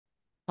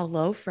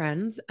Hello,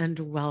 friends, and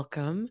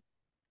welcome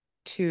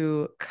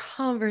to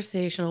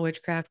Conversational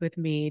Witchcraft with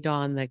me,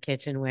 Dawn the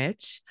Kitchen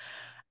Witch.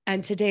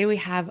 And today we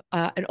have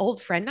an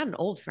old friend, not an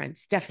old friend,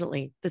 it's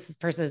definitely, this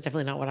person is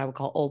definitely not what I would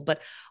call old,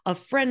 but a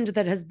friend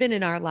that has been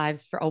in our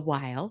lives for a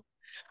while.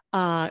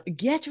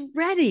 Get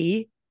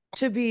ready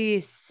to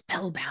be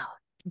spellbound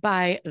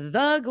by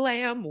the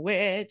Glam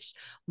Witch.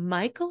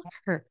 Michael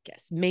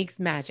Herkes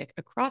makes magic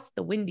across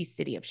the windy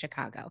city of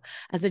Chicago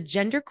as a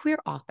genderqueer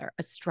author,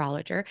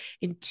 astrologer,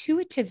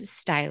 intuitive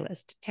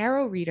stylist,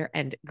 tarot reader,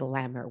 and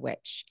glamour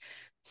witch.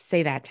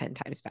 Say that 10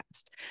 times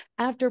fast.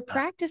 After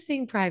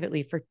practicing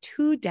privately for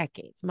 2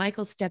 decades,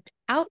 Michael stepped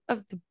out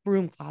of the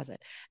broom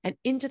closet and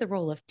into the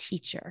role of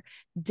teacher,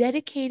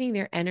 dedicating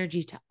their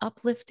energy to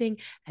uplifting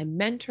and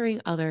mentoring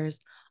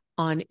others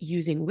on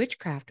using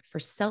witchcraft for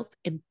self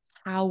empowerment.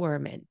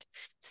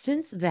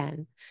 Since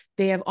then,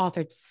 they have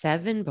authored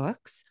 7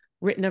 books,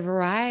 written a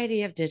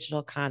variety of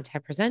digital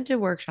content, presented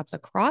workshops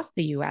across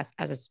the US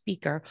as a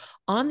speaker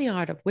on the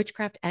art of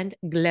witchcraft and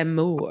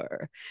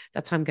glamour.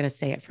 That's how I'm going to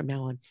say it from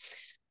now on.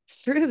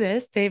 Through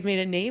this, they've made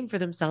a name for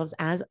themselves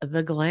as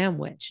the Glam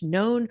Witch,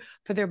 known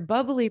for their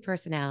bubbly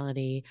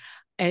personality,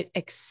 an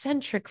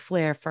eccentric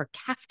flair for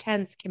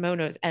caftans,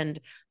 kimonos, and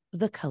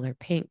the color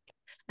pink,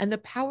 and the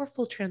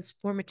powerful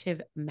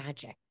transformative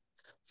magic.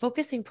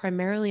 Focusing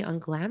primarily on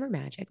glamour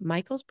magic,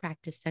 Michael's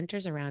practice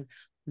centers around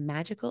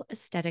magical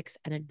aesthetics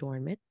and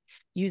adornment,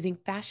 using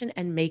fashion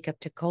and makeup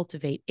to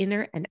cultivate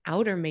inner and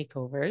outer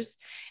makeovers,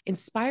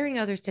 inspiring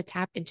others to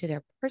tap into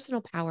their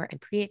personal power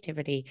and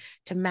creativity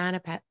to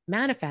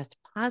manifest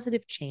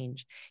positive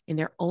change in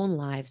their own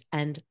lives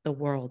and the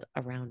world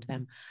around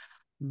them.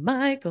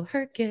 Michael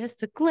Herkes,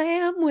 the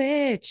Glam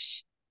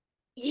Witch.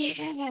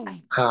 Yeah.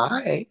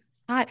 Hi.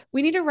 Hi.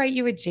 We need to write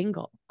you a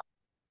jingle.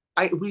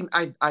 I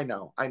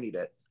know. I need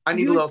it. I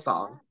need a You little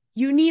song.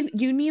 you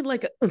need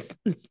like a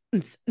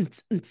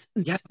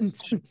Yes.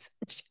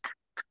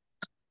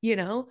 you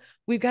know,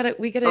 we gotta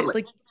Totally.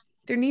 like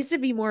there needs to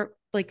be more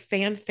like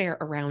fanfare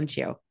around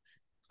you.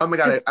 Oh my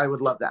God, Because I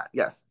would love that.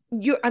 Yes.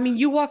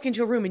 you walk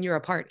into a room and you're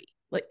a party.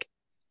 Like,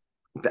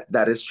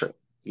 That is true.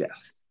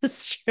 Yes.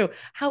 that's true.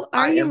 How are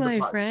I you, am the my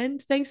party.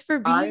 friend? Thanks for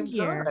being I'm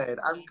here. good.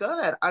 I'm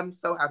good. I'm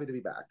so happy to be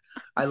back.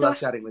 I So love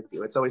chatting with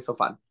you. It's always so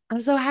fun.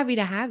 I'm so happy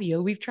to have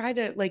you. We've tried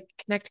to like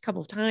connect a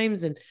couple of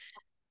times and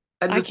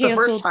And I this the first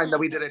canceled. time that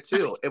we did it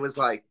too. It was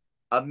like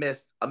a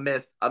miss, a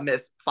miss, a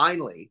miss.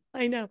 Finally.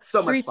 I know.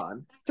 So much Three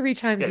fun. three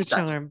times Yeah, the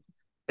exactly. charm.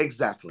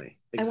 Exactly.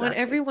 I want Exactly.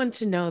 everyone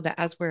to know that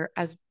as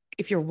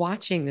if you're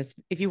watching this,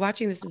 if you're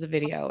watching this as a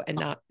video and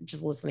not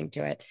just listening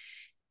to it,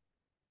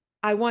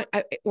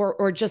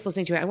 or just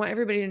listening to it, I want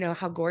everybody to know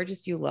how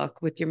gorgeous you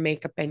look with your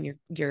makeup and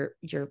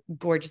your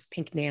gorgeous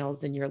pink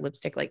nails and your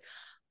lipstick. Like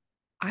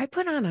I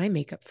put on eye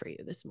makeup for you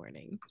this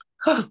morning.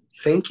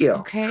 Thank you.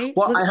 Okay.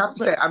 Well, I have to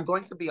say, I'm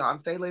going to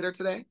Beyonce later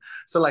today.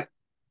 So, like,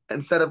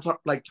 instead of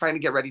like trying to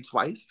get ready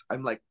twice,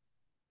 I'm like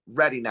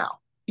ready now.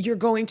 You're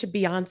going to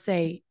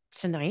Beyonce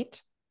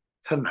tonight.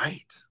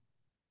 Tonight.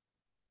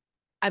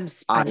 I'm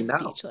I I'm know.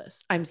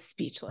 speechless. I'm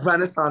speechless.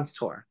 Renaissance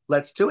tour.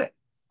 Let's do it.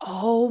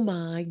 Oh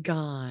my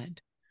God.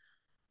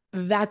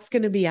 That's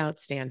going to be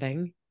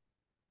outstanding.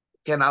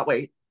 Cannot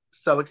wait.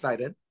 So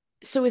excited.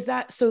 So is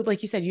that so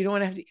like you said, you don't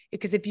want to have to,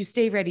 because if you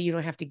stay ready, you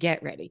don't have to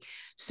get ready.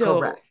 So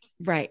Correct.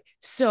 right.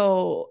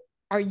 So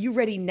are you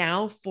ready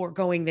now for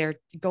going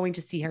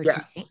to see her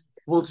tonight? Yes.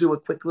 We'll do a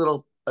quick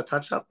little a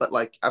touch up, but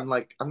like, I'm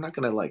not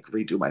gonna like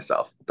redo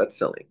myself. That's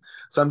silly.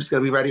 So I'm just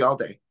gonna be ready all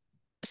day.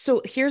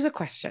 So here's a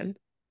question.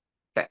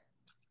 Okay.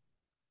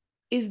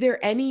 Is there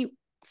any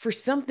for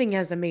something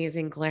as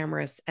amazing,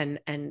 glamorous, and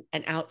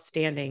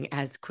outstanding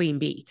as Queen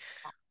Bee,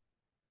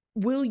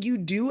 will you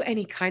do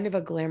any kind of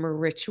a glamour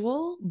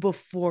ritual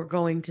before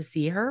going to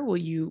see her? Will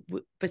you,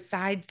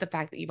 besides the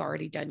fact that you've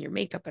already done your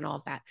makeup and all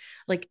of that,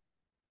 like,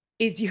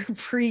 is your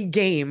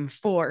pre-game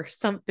for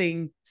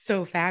something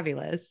so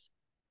fabulous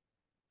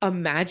a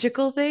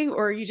magical thing,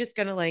 or are you just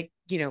gonna like,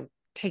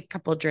 take a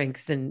couple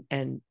drinks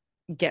and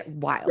get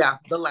wild? Yeah,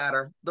 the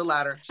latter. The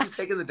latter. She's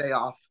taking the day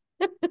off.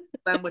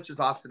 Glam Witch is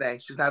off today.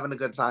 She's having a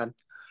good time.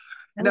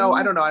 No, I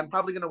Oh. don't know. I'm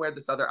probably gonna wear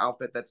this other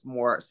outfit that's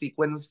more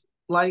sequins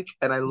like,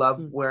 and I love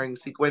Mhm. wearing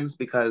sequins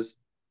because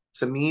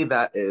to me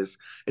that is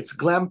it's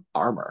glam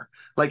armor.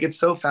 Like it's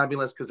so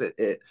fabulous because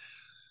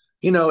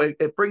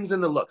it brings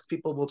in the looks.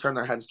 People will turn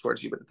their heads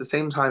towards you, but at the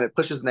same time, it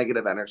pushes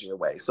negative energy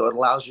away. So it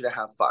allows you to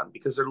have fun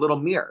because they're little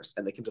mirrors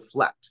and they can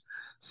deflect.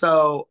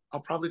 So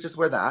I'll probably just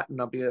wear that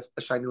and I'll be a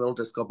shiny little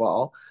disco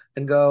ball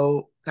and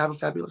go have a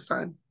fabulous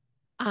time.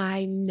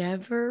 I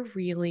never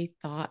really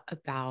thought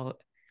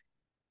about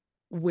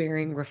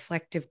wearing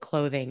reflective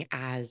clothing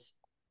as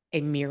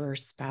a mirror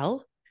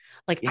spell.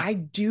 Like Yeah. I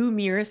do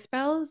mirror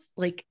spells,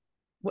 like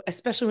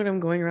especially when I'm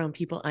going around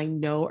people I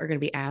know are going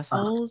to be Uh,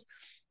 assholes.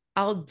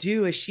 I'll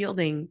do a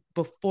shielding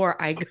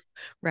before I go,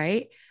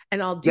 right?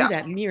 And I'll do yeah.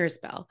 that mirror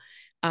spell,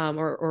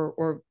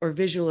 or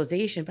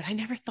visualization. But I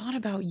never thought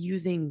about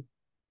using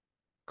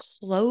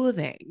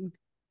clothing.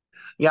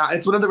 Yeah,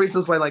 it's one of the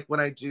reasons why, like, when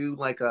I do,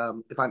 like,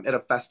 if I'm at a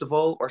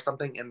festival or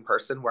something in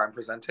person where I'm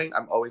presenting,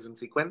 I'm always in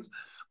sequins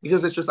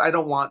because it's just I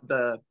don't want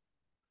the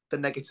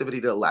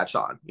negativity to latch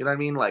on. You know what I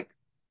mean? Like,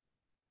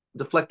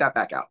 deflect that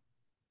back out.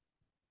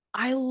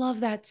 I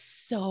love that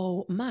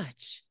so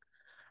much.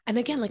 And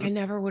again, like Mhm.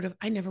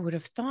 I never would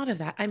have thought of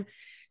that.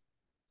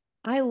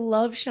 I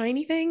love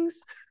shiny things,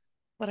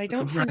 but I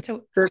don't tend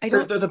to They're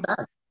the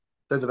best.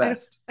 They're the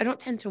best. I don't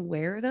tend to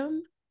wear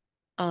them.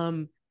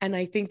 And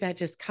I think that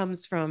just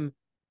comes from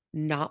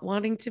not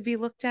wanting to be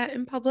looked at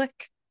in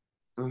public.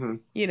 Hmm.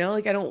 You know,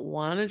 like I don't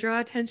want to draw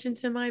attention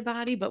to my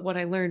body, but what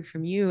I learned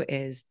from you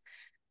is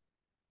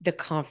the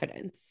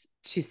confidence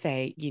to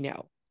say,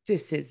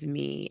 this is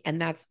me.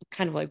 And that's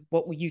kind of like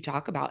what you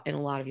talk about in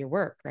a lot of your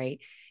work, right?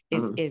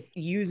 Is Hmm. is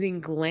using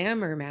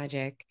glamour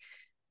magic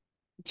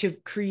to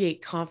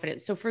create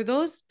confidence. So for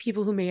those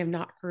people who may have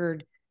not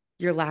heard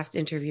your last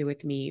interview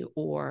with me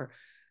or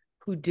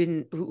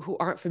who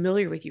aren't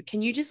familiar with you,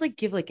 can you just like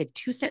give like a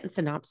 2 sentence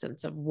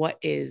synopsis of what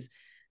is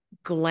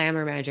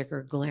glamour magic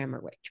or glamour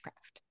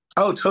witchcraft?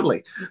 Oh,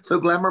 totally. So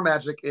glamour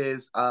magic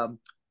is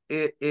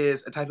it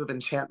is a type of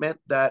enchantment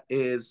that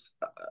is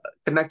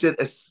connected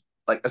as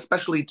like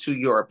especially to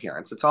your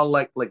appearance. It's all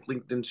like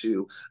linked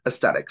into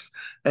aesthetics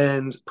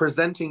and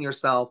presenting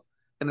yourself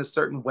in a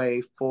certain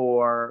way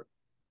for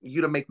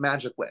you to make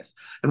magic with,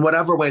 in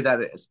whatever way that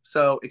is.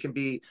 So it can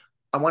be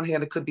on one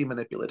hand, it could be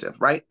manipulative,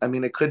 right? I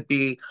mean, it could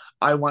be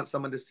I want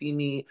someone to see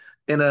me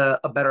in a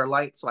better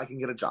light so I can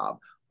get a job,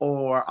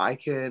 or I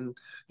can,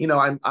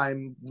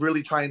 I'm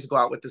really trying to go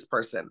out with this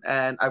person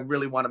and I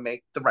really want to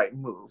make the right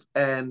move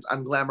and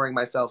I'm glamoring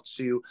myself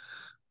to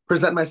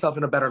present myself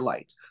in a better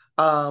light.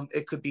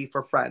 It could be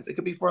for friends. It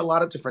could be for a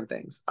lot of different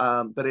things.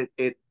 But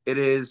it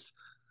is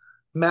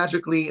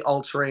magically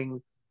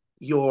altering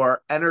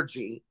your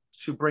energy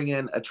to bring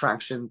in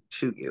attraction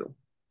to you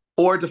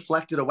or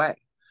deflect it away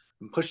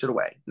and push it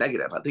away.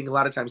 Negative. I think a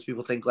lot of times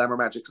people think glamour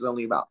magic is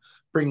only about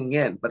bringing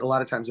in, but a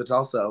lot of times it's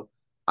also,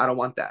 I don't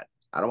want that.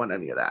 I don't want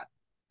any of that.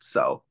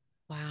 So,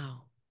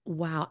 Wow.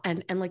 Wow.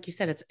 And like you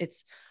said,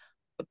 it's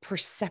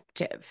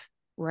perceptive,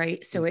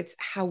 right? So it's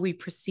how we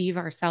perceive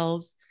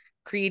ourselves,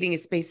 creating a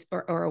space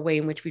or a way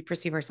in which we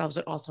perceive ourselves,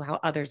 but also how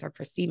others are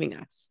perceiving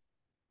us,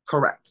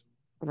 correct.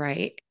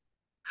 right?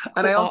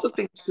 And I Cool. also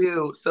think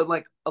too, so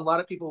like a lot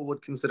of people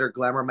would consider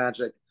glamour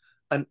magic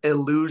an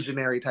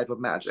illusionary type of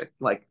magic.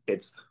 Like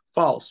it's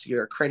false.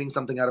 You're creating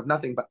something out of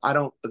nothing. But I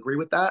don't agree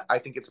with that. I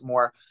think it's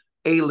more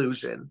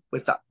illusion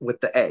with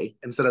the A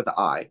instead of the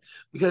I.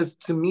 Because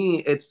to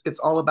me, it's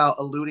all about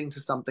alluding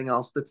to something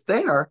else that's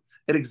there.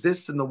 It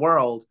exists in the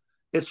world.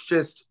 It's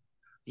just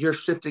you're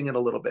shifting it a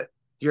little bit.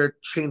 You're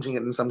changing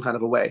it in some kind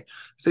of a way.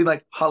 Say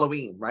like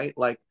Halloween, right?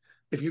 Like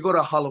if you go to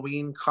a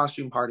Halloween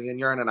costume party and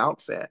you're in an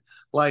outfit,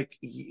 like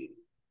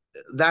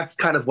that's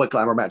kind of what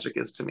glamour magic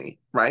is to me,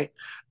 right?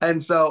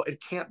 And so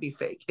it can't be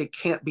fake. It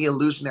can't be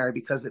illusionary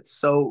because it's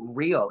so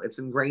real. It's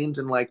ingrained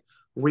in like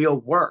real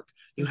work.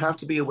 You Mm-hmm. have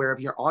to be aware of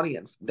your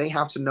audience. They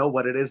have to know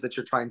what it is that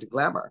you're trying to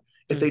glamour.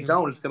 If they Mm-hmm.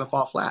 don't, it's going to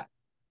fall flat.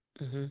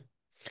 Mm-hmm.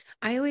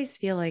 I always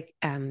feel like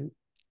and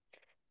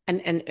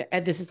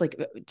this is like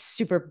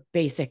super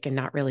basic and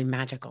not really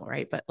magical,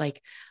 right? But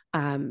like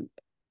um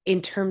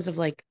in terms of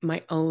like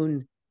my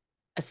own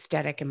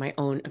aesthetic and my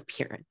own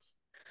appearance,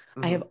 I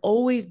Mm-hmm. have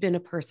always been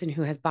a person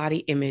who has body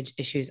image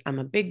issues. I'm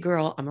a big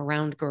girl, I'm a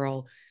round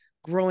girl,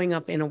 growing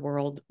up in a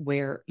world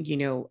where,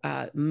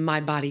 my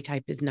body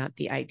type is not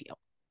the ideal,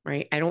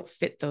 right? I don't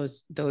fit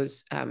those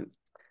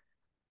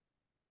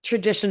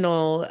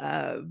traditional,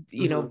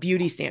 Mm-hmm.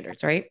 beauty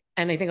standards, right?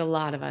 And I think a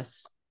lot of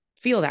us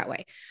feel that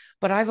way.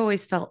 But I've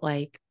always felt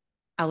like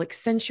I'll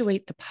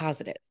accentuate the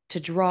positive to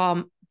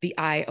draw the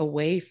eye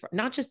away from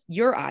not just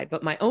your eye,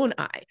 but my own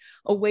eye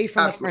away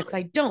from the parts Absolutely.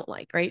 I don't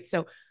like, right?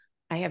 So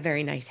I have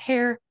very nice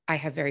hair. I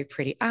have very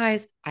pretty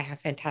eyes. I have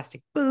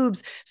fantastic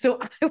boobs. So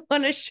I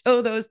want to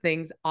show those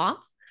things off.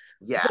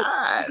 But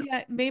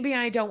Yes. maybe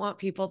I don't want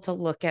people to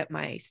look at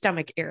my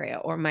stomach area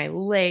or my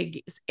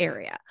legs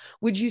area.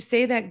 Would you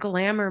say that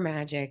glamour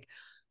magic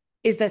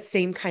is that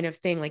same kind of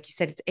thing? Like you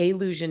said, it's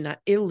illusion, not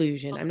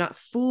illusion. I'm not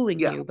fooling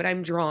Yeah. you, but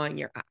I'm drawing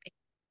your eye.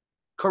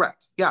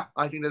 Correct. Yeah.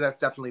 I think that that's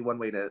definitely one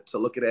way to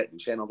look at it and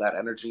channel that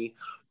energy.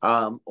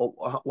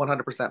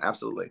 100%.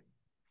 Absolutely.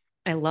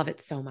 I love it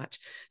so much.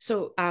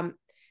 So,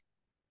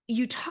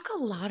 you talk a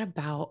lot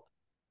about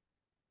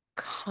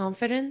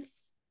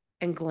confidence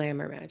and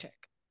glamour magic,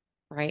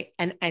 right?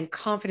 And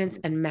confidence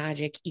and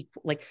magic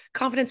equal, like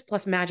confidence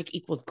plus magic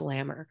equals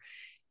glamour.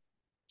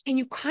 Can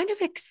you kind of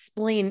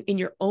explain in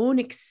your own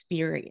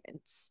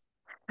experience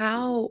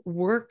how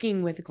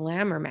working with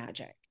glamour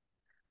magic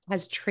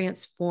has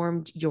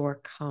transformed your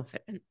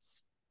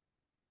confidence?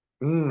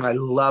 I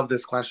love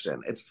this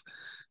question. It's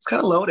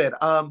kind of loaded.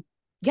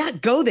 Yeah,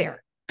 go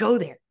there. Go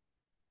there.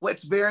 Well,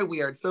 it's very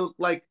weird. So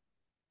like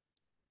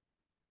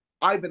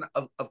I've been,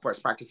 of course,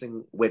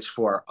 practicing witch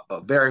for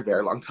a very,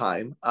 very long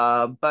time.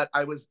 But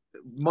I was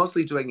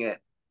mostly doing it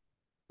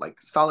like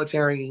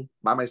solitary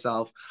by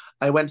myself.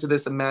 I went to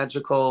this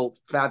magical,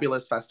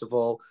 fabulous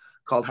festival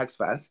called Hex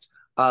Fest.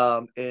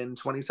 in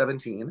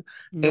 2017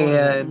 New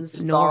and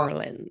Orleans, New saw,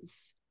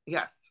 Orleans.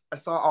 yes, I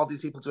saw all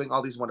these people doing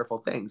all these wonderful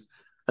things.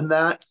 And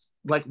that's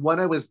like when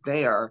I was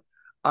there,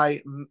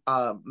 I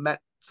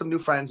met some new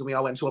friends and we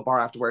all went to a bar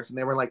afterwards and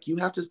they were like, you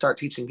have to start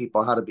teaching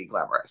people how to be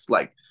glamorous.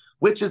 Like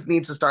witches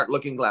need to start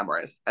looking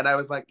glamorous. And I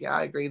was like, yeah,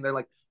 I agree. And they're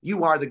like,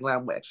 you are the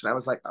glam witch. And I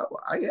was like, oh,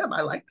 I am.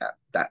 I like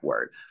that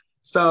word.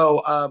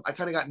 So I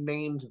kind of got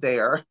named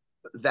there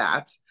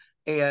that.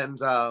 And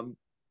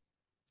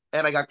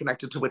and I got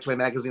connected to Which Way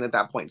magazine at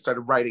that point,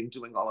 started writing,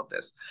 doing all of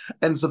this.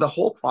 And so the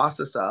whole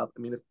process of,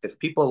 I mean, if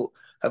people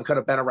have kind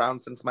of been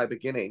around since my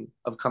beginning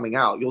of coming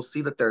out, you'll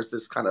see that there's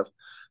this kind of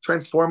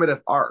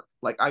transformative arc.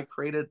 Like I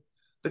created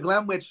the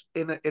Glam Witch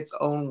in its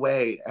own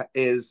way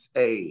is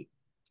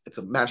it's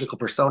a magical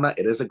persona.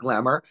 It is a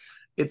glamour.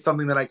 It's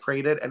something that I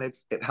created and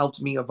it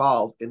helped me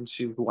evolve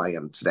into who I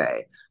am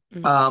today.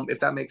 Mm-hmm. If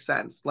that makes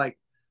sense. Like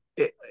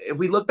if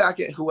we look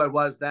back at who I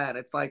was then,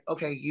 it's like,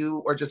 okay,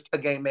 you are just a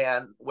gay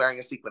man wearing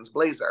a sequins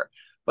blazer.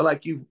 But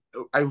like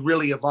I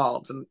really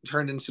evolved and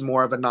turned into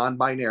more of a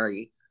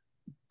non-binary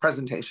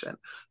presentation.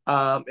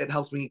 It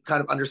helped me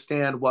kind of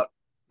understand what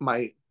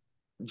my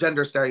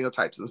gender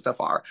stereotypes and stuff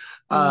are.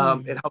 It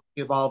Mm. helped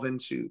me evolve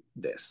into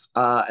this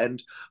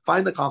and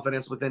find the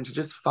confidence within to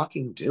just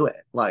fucking do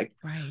it. Like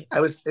Right.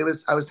 I was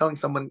telling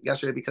someone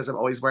yesterday because I'm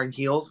always wearing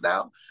heels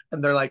now,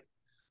 and they're like,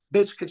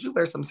 bitch, could you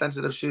wear some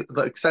sensitive shoes,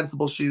 like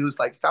sensible shoes?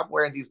 Like, stop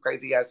wearing these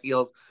crazy ass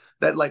heels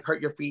that like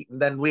hurt your feet,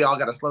 and then we all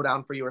got to slow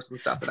down for you or some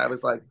stuff. And I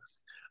was like,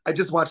 I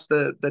just watched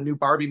the new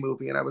Barbie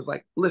movie, and I was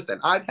like,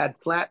 listen, I've had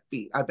flat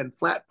feet. I've been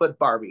flat foot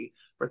Barbie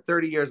for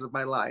 30 years of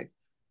my life,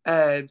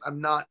 and I'm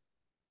not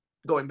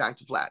going back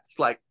to flats.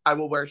 Like, I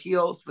will wear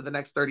heels for the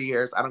next 30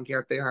 years. I don't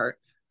care if they hurt.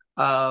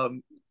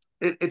 Um,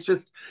 it's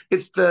just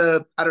it's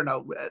the I don't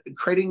know,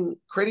 creating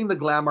the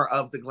glamour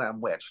of the glam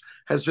witch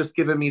has just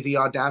given me the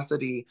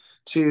audacity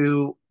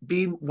to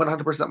be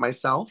 100%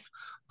 myself,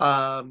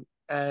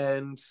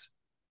 and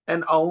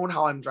own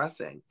how I'm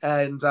dressing.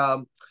 And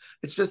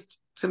it's just,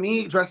 to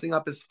me, dressing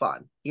up is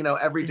fun. You know,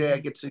 every day I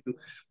Mm-hmm. get to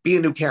be a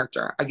new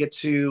character. I get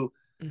to,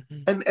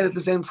 Mm-hmm. and at the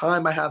same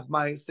time I have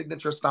my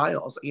signature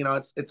styles. You know,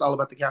 it's all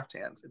about the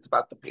caftans, it's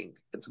about the pink,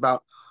 it's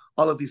about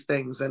all of these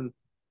things. And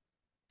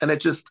it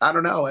just, I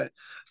don't know,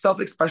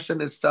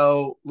 self-expression is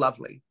so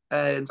lovely.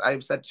 And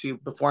I've said to you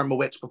before, I'm a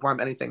witch, before I'm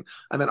anything,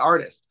 I'm an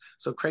artist,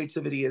 so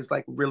creativity is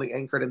like really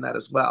anchored in that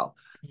as well.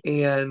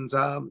 And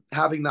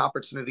having the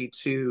opportunity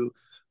to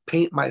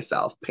paint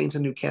myself, paint a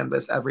new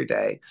canvas every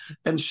day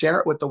and share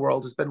it with the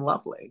world has been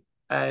lovely.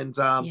 And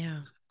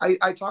Yeah.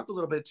 I talk a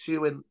little bit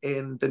too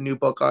in the new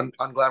book on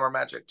glamour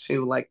magic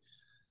too, like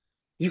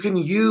you can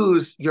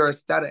use your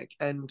aesthetic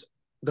and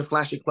the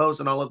flashy clothes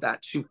and all of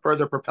that to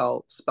further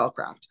propel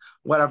spellcraft,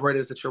 whatever it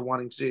is that you're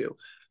wanting to do.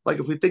 Like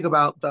if we think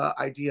about the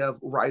idea of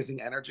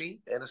rising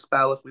energy in a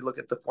spell, if we look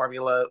at the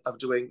formula of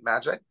doing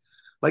magic,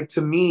 like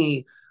to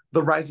me,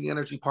 the rising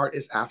energy part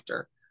is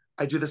after.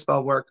 I do the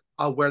spell work,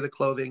 I'll wear the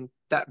clothing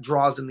that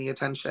draws in the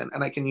attention,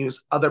 and I can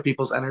use other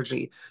people's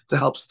energy to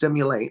help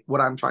stimulate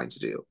what I'm trying to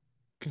do.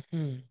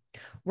 Mm-hmm.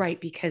 Right,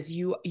 because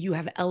you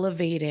have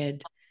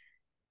elevated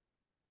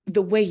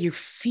the way you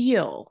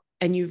feel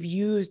and you've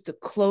used the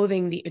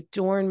clothing, the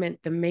adornment,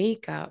 the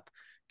makeup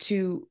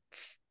to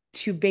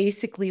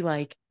basically,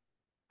 like,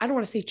 I don't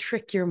want to say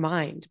trick your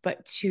mind,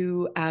 but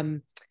to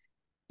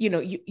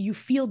you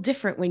feel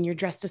different when you're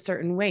dressed a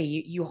certain way.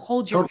 You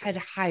hold your Totally. head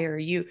higher,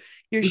 your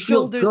You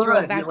feel shoulders roll good.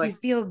 You're back, you like,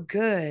 feel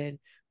good,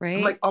 I'm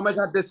right? like, oh my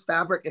God, this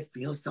fabric, it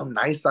feels so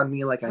nice on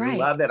me. Like, I Right.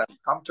 love it. I'm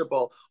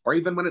comfortable. Or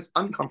even when it's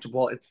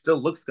uncomfortable, it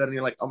still looks good. And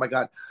you're like, oh my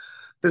God,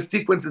 this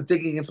sequence is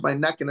digging into my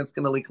neck and it's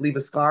going to like leave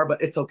a scar,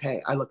 but it's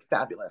okay. I look Right.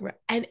 fabulous.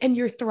 And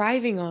you're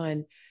thriving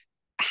on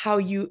how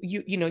you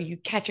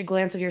catch a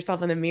glance of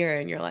yourself in the mirror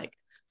and you're like,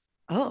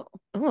 oh,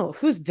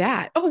 who's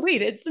that? Oh,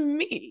 wait, it's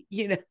me,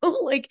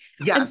 like,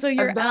 and so Yes.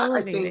 you're And that,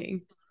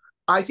 elevating.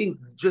 I think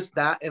just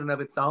that in and of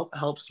itself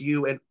helps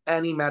you in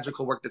any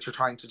magical work that you're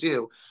trying to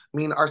do. I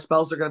mean, our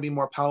spells are going to be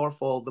more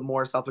powerful the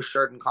more self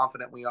assured and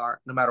confident we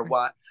are, no matter Right.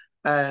 what.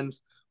 And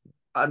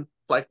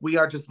like, we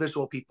are just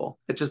visual people.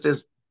 It just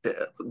is.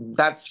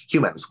 That's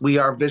humans. We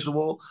are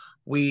visual.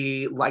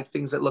 We like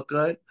things that look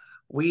good.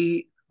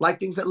 We like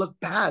things that look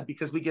bad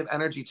because we give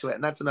energy to it.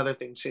 And that's another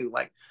thing too.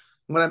 Like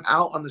when I'm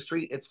out on the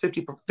street, it's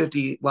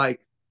 50-50,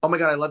 like, oh my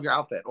God, I love your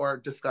outfit, or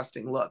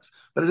disgusting looks.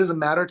 But it doesn't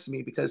matter to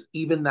me because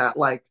even that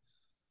like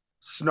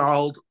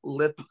snarled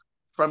lip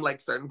from like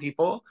certain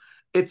people,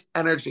 it's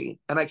energy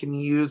and I can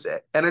use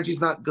it.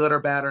 Energy's not good or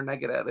bad or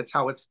negative. It's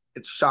how it's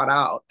shot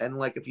out. And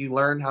like if you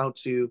learn how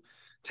to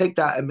take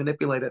that and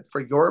manipulate it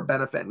for your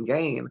benefit and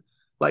gain,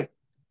 like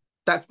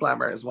that's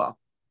glamour as well.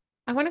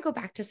 I want to go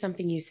back to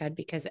something you said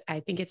because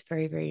I think it's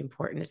very, very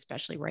important,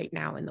 especially right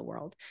now in the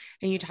world.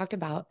 And you talked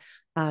about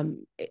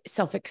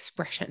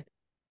self-expression,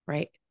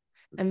 right?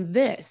 And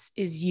this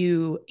is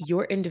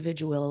your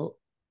individual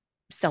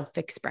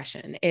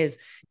self-expression is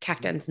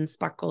caftans and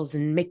sparkles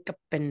and makeup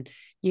and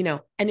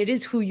and it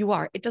is who you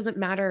are. It doesn't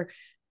matter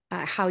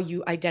how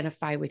you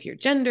identify with your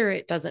gender.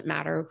 It doesn't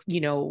matter,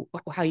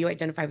 how you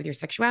identify with your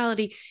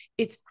sexuality.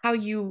 It's how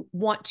you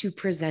want to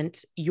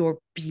present your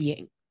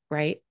being,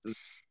 right?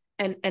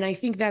 And I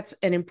think that's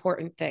an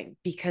important thing,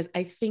 because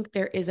I think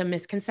there is a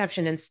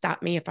misconception, and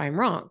stop me if I'm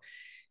wrong,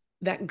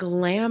 that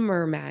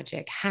glamour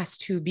magic has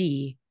to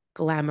be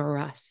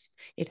glamorous.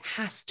 It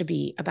has to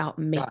be about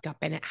Yeah. makeup,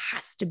 and it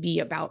has to be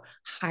about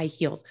high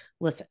heels.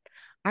 Listen,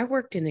 I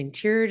worked in the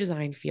interior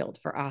design field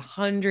for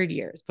 100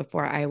 years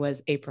before I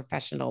was a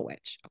professional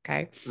witch.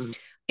 Okay. Mhm.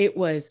 It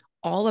was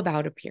all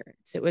about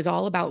appearance. It was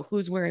all about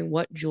who's wearing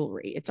what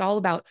jewelry. It's all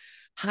about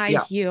high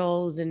Yeah.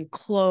 heels and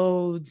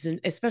clothes, and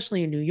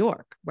especially in New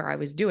York where I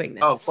was doing Oh,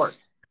 this. of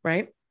course.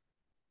 Right.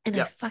 And I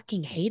Yeah.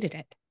 fucking hated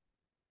it.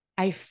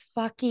 I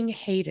fucking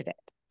hated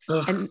it.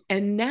 Ugh.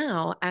 And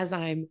now, as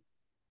I'm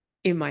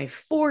in my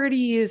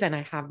 40s and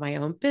I have my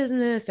own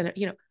business, and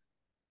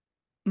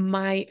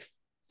my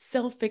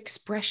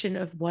self-expression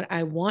of what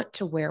I want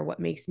to wear, what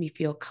makes me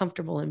feel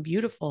comfortable and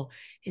beautiful,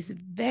 is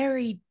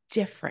very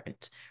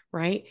different,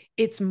 right?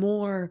 It's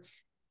more,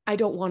 I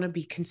don't want to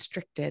be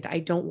constricted. I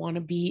don't want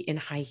to be in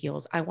high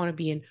heels. I want to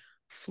be in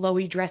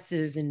flowy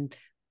dresses and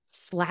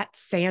flat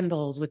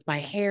sandals with my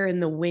hair in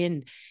the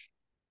wind.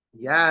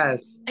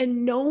 Yes.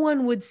 And no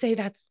one would say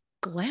that's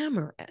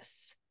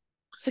glamorous.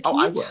 So Oh, can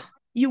I you would.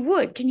 you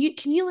would, can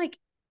you like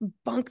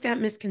bunk that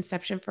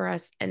misconception for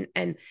us, and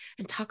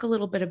talk a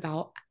little bit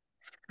about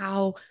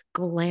how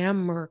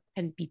glamour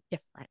can be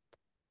different?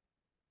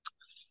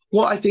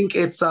 Well, I think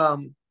it's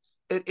an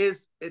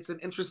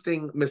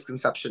interesting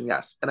misconception,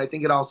 yes. And I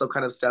think it also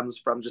kind of stems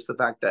from just the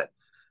fact that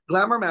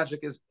glamour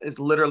magic is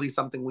literally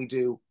something we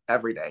do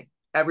every day.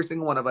 Every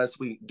single one of us,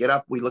 we get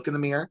up, we look in the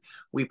mirror,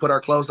 we put our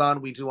clothes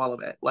on, we do all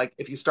of it. Like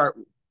if you start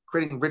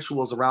creating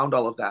rituals around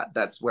all of that,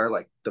 that's where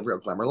like the real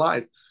glamour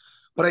lies.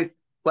 But I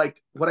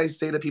like what I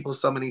say to people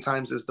so many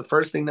times is the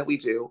first thing that we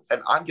do,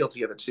 and I'm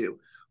guilty of it too.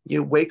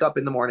 You wake up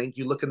in the morning,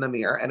 you look in the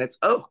mirror, and it's,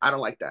 oh, I don't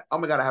like that. Oh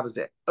my God, I have a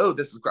zit. Oh,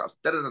 this is gross.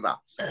 Da da da da.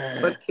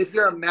 Ugh. But if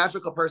you're a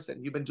magical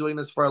person, you've been doing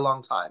this for a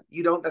long time,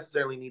 you don't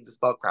necessarily need the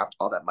spellcraft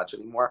all that much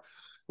anymore.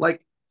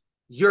 Like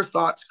your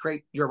thoughts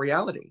create your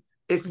reality.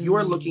 If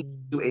you're looking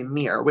Mm. to a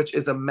mirror, which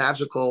is a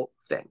magical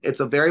thing, it's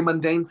a very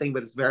mundane thing,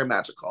 but it's very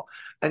magical.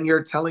 And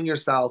you're telling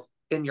yourself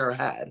in your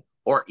head,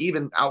 or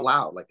even out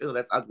loud, like, oh,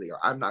 that's ugly, or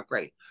I'm not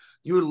great.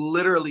 You're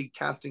literally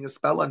casting a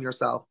spell on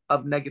yourself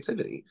of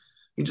negativity.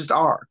 You just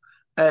are.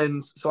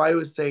 And so I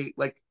always say,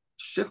 like,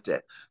 shift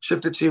it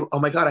to, oh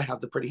my God, I have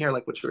the pretty hair,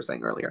 like what you were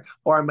saying earlier.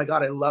 Or, oh my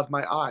God, I love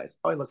my eyes.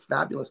 Oh, I look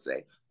fabulous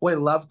today. Oh, I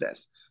love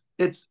this.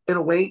 It's in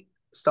a way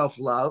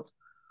self-love.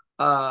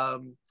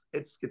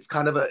 It's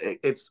kind of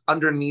it's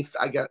underneath,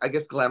 I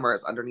guess glamour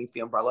is underneath the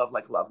umbrella of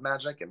like love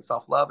magic and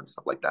self-love and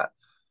stuff like that.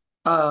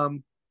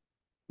 Um,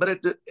 but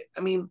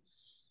I mean,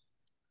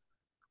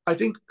 I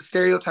think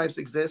stereotypes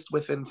exist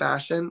within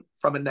fashion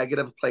from a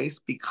negative place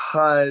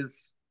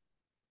because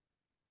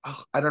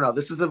I don't know.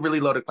 This is a really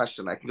loaded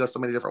question. I can go so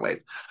many different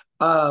ways.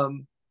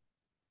 Um,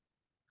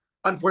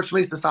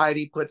 Unfortunately,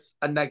 society puts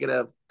a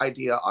negative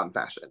idea on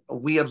fashion.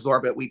 We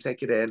absorb it, we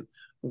take it in,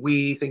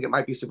 we think it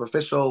might be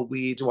superficial,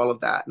 we do all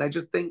of that. And I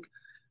just think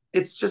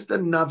it's just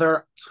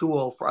another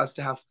tool for us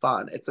to have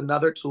fun. It's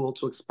another tool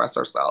to express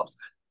ourselves.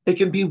 It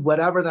can be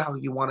whatever the hell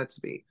you want it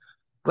to be.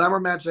 Glamour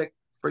magic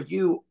for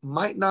you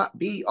might not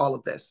be all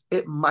of this.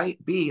 It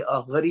might be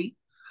a hoodie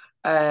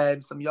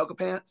and some yoga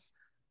pants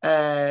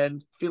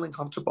and feeling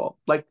comfortable.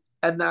 Like,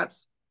 and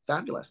that's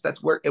fabulous.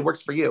 That's where it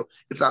works for you.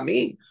 It's not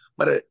me,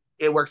 but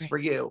it works Right. for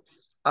you.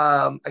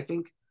 I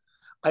think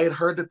I had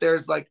heard that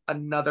there's like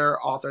another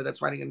author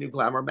that's writing a new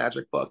glamour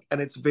magic book, and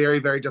it's very,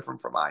 very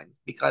different from mine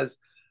because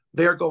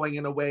they're going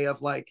in a way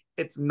of like,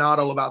 it's not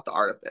all about the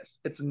artifice.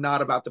 It's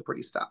not about the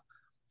pretty stuff,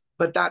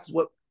 but that's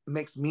what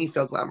makes me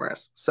feel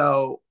glamorous.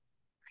 So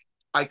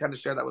I kind of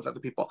share that with other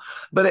people.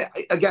 But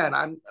again,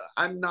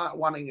 I'm not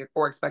wanting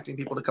or expecting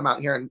people to come out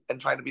here and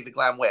try to be the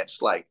glam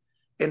witch like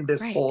in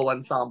this Right. whole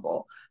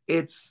ensemble.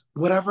 It's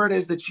whatever it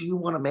is that you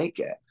want to make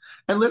it.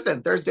 And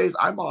listen, there's days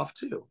I'm off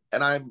too,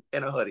 and I'm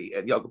in a hoodie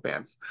and yoga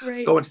pants,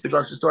 Right. going to the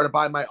grocery store to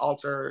buy my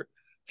altar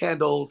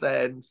candles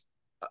and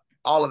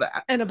all of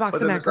that. And a box But of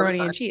then there's other macaroni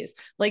and times, cheese.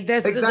 Like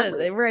this,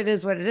 exactly, right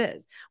is what it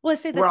is. Well, I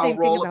say the where I'll same thing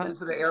roll up about,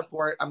 into the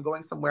airport. I'm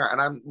going somewhere and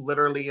I'm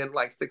literally in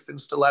like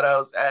 6-inch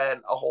stilettos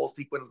and a whole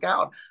sequins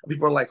gown. And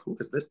people are like, who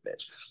is this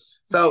bitch?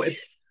 So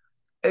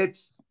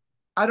it's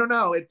I don't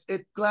know.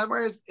 It glamour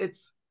is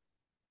it's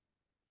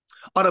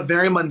on a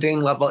very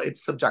mundane level,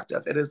 it's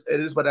subjective. It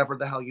is whatever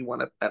the hell you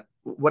want to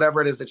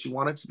whatever it is that you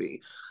want it to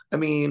be. I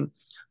mean,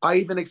 I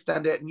even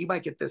extend it, and you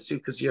might get this too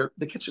because you're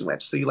the kitchen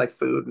witch, so you like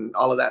food and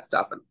all of that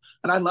stuff.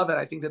 And I love it.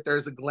 I think that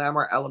there's a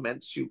glamour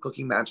element to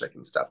cooking magic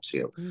and stuff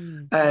too.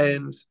 mm,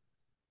 And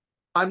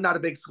I'm not a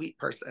big sweet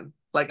person.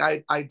 Like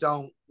I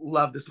don't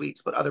love the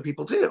sweets, but other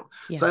people do.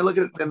 So yeah. I look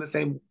at it in the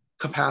same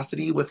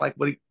capacity with like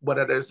what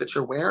it is that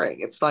you're wearing.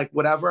 It's like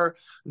whatever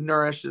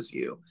nourishes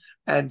you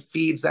and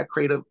feeds that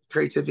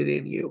creativity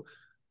in you.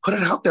 Put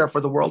it out there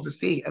for the world to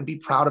see and be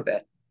proud of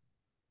it.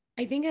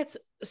 I think it's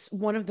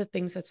one of the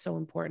things that's so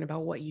important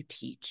about what you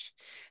teach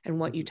and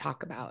what you Mhm.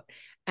 talk about.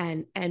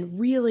 And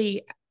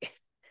really,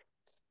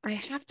 I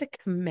have to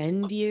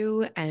commend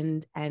you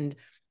and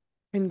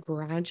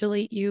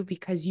congratulate you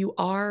because you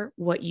are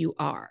what you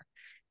are.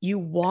 You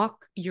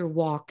walk your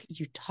walk,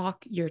 you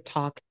talk your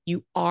talk,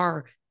 you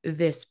are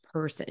this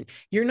person.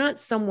 You're not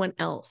someone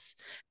else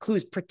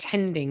who's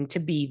pretending to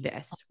be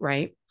this,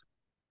 right?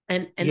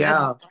 And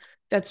Yeah.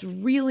 that's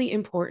really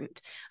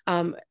important.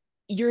 um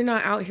you're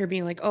not out here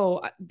being like,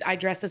 oh, I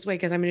dress this way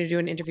because I'm going to do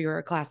an interview or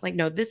a class. Like,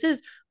 no, this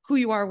is who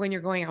you are when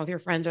you're going out with your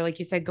friends, or like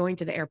you said, going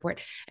to the airport.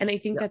 And I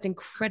think Yeah. that's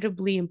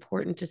incredibly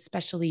important,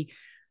 especially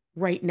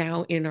right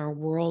now in our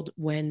world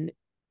when,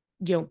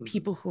 Mhm.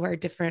 people who are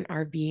different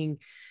are being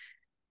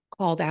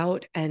called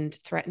out and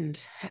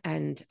threatened.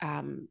 And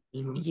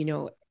Mhm. you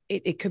know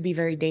it could be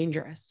very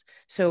dangerous.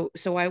 So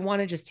I want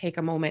to just take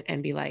a moment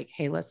and be like,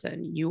 hey,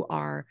 listen, you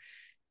are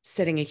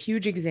setting a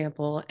huge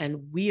example,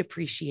 and we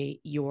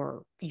appreciate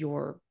your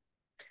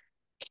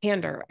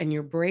candor and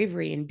your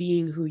bravery in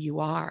being who you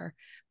are.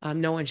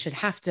 No one should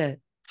have to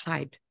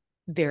hide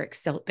their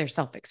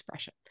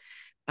self-expression.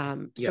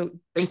 Yeah. So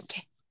Thank just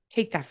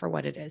take that for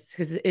what it is,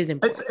 because it is It's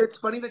important. it's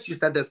funny that you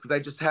said this because I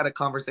just had a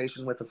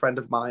conversation with a friend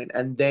of mine,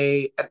 and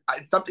it's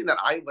something that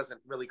I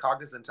wasn't really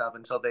cognizant of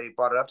until they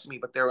brought it up to me.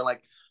 But they were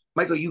like,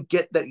 "Michael, you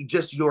get that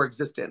just your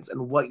existence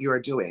and what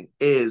you're doing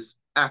is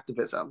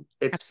activism.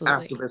 It's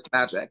Absolutely. activist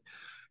magic.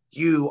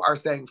 You are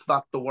saying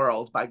fuck the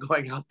world by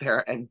going out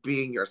there and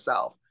being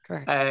yourself."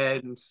 Correct.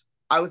 And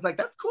I was like,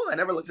 "That's cool. I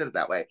never looked at it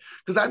that way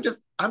because I'm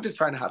just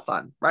trying to have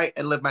fun, right,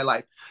 and live my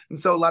life." And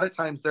so a lot of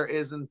times there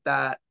isn't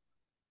that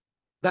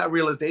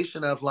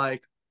realization of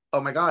like, oh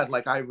my God,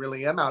 like I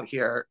really am out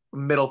here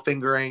middle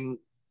fingering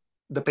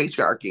the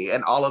patriarchy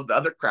and all of the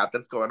other crap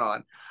that's going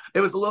on.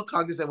 It was a little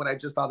cognizant when I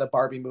just saw the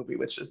Barbie movie,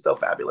 which is so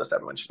fabulous.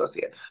 Everyone should go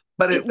see it.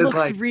 But It it was looks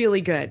like,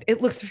 really good.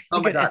 It looks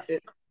oh really my good.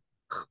 God,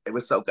 it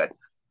was so good.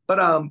 But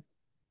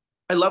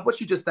I love what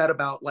you just said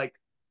about like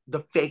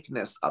the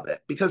fakeness of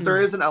it, because there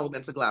Mm, is an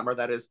element to glamour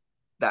that is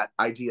that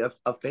idea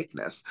of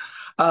fakeness.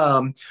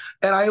 Um,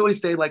 and I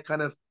always say like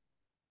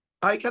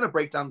I kind of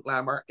break down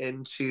glamour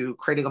into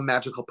creating a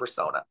magical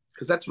persona,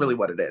 because that's really mm,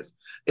 what it is.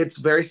 It's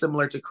very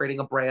similar to creating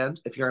a brand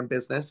if you're in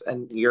business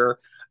and you're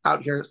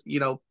out here,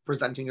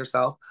 presenting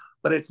yourself.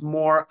 But it's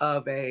more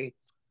of a,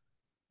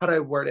 how do I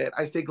word it?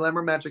 I say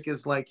glamour magic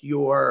is like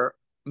your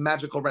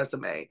magical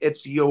resume.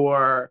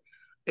 You're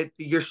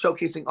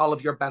showcasing all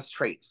of your best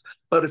traits.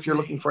 But if you're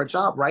looking right. for a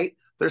job, right?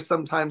 There's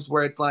sometimes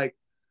where it's like,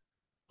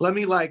 let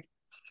me like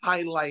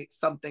highlight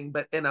something,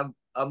 but in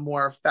a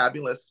more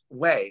fabulous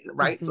way,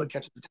 right? So Mhm. it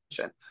catches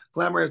attention.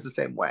 Glamour is the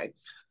same way.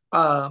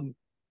 Um,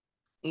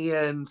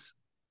 and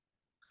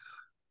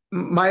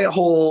my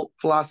whole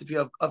philosophy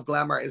of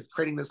glamour is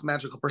creating this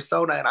magical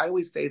persona. And I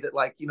always say that,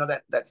 like,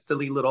 that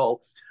silly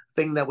little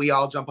thing that we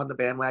all jump on the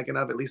bandwagon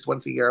of at least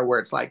once a year, where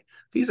it's like,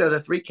 these are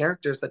the three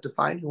characters that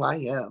define who I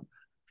am.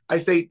 I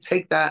say,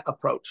 take that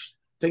approach.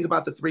 Think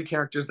about the three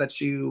characters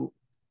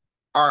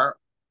are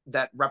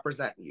that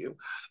represent you.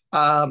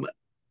 Um,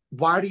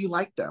 why do you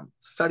like them?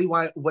 Study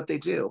what they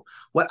do.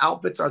 What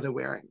outfits are they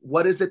wearing?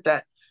 What is it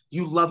that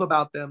you love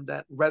about them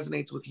that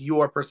resonates with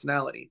your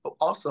personality? But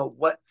also,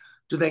 what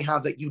do they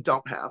have that you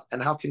don't have?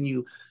 And how can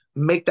you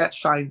make that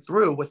shine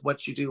through with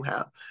what you do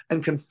have,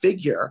 and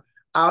configure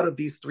out of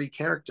these three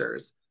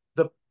characters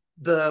the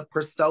the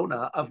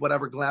persona of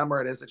whatever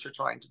glamour it is that you're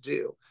trying to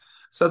do.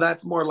 So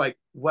that's more like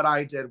what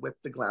I did with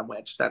the Glam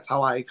Witch. That's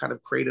how I kind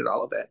of created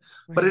all of it.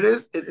 But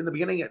Right. in the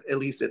beginning, at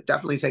least, it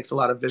definitely takes a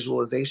lot of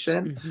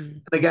visualization. Hmm.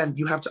 And again,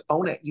 you have to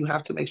own it. You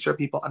have to make sure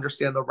people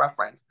understand the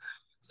reference.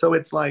 So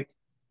it's like,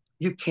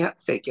 you can't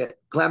fake it.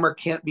 Glamour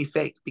can't be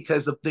fake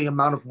because of the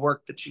amount of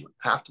work that you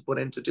have to put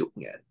into doing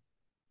it.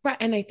 Right.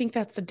 And I think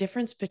that's the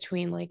difference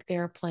between, like,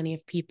 there are plenty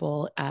of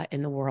people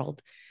in the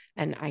world,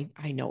 and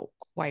I know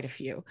quite a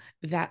few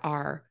that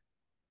are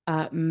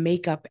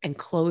makeup and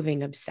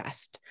clothing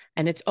obsessed.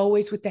 And it's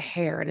always with the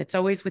hair and it's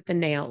always with the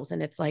nails.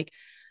 And it's like,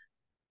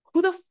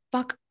 who the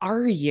fuck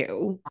are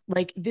you?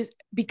 Like this,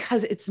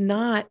 because it's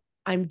not,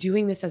 I'm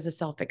doing this as a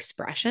self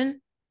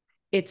expression.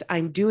 It's,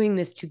 I'm doing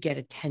this to get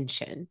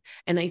attention.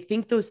 And I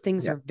think those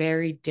things Yeah. are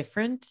very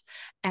different.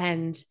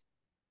 And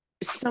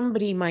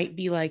somebody might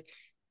be like,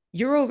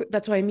 you're over.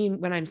 That's what I mean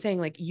when I'm saying,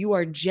 like, you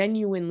are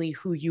genuinely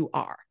who you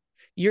are.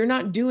 You're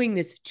not doing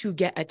this to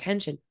get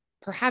attention.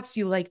 Perhaps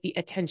you like the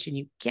attention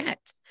you get,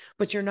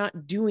 but you're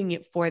not doing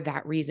it for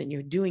that reason.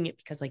 You're doing it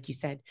because, like you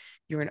said,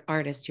 you're an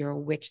artist, you're a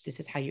witch.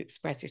 This is how you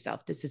express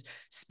yourself. This is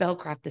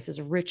spellcraft. This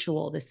is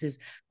ritual. This is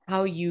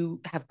how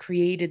you have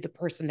created the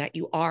person that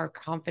you are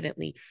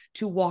confidently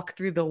to walk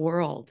through the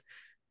world,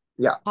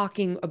 Yeah.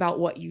 talking about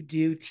what you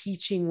do,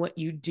 teaching what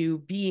you do,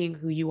 being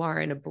who you are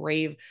in a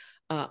brave,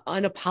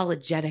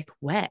 unapologetic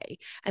way.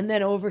 And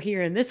then over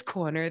here in this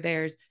corner,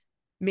 there's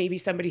maybe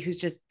somebody who's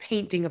just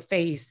painting a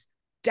face,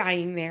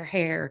 dyeing their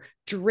hair,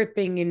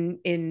 dripping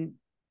in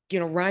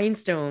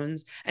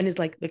rhinestones, and is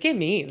like, look at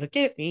me, look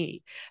at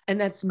me.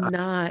 And that's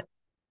not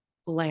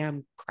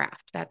glam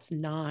craft. That's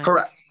not,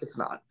 Correct. It's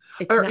not.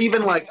 it's Or not.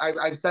 even like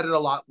I've said it a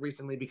lot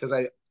recently because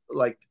I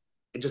like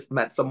just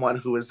met someone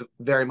who is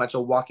very much a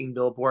walking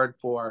billboard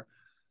for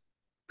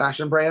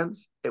fashion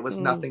brands. It was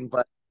Mm. nothing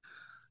but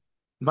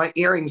my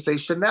earrings say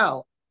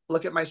Chanel.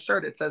 Look at my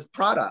shirt. It says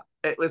Prada.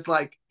 It was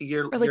like Or like,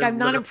 you're I'm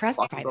not literally impressed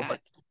walking by billboard.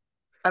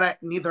 that.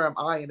 And neither am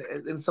I.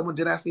 And someone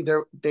did ask me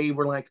there. They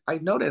were like, I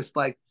noticed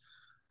like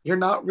you're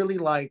not really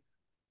like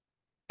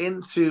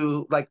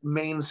into like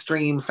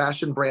mainstream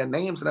fashion brand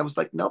names. And I was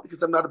like, no,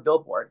 because I'm not a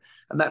billboard.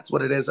 And that's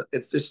what it is.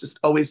 It's just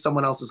always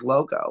someone else's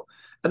logo.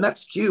 And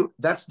that's cute.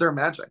 That's their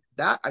magic.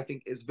 That I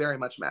think is very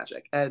much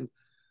magic. And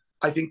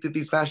I think that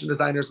these fashion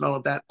designers and all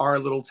of that are a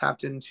little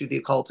tapped into the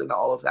occult and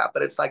all of that.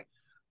 But it's like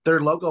their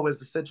logo is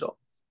the sigil.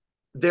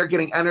 They're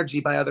getting energy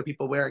by other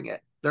people wearing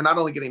it. They're not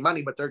only getting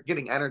money, but they're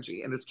getting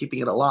energy and it's keeping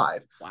it alive.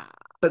 Wow.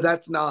 But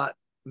that's not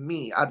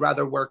me. I'd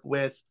rather work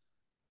with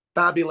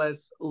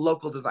fabulous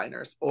local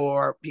designers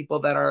or people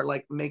that are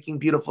like making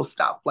beautiful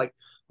stuff. Like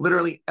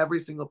literally every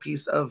single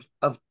piece of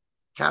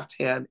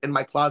caftan in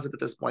my closet at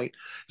this point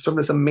is from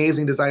this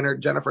amazing designer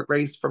Jennifer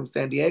Grace from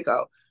San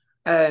Diego.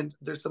 And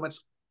there's so much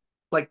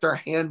like they're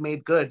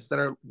handmade goods that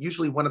are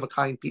usually one of a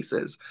kind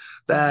pieces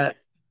Mhm. that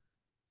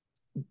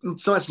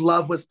so much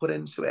love was put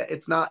into it.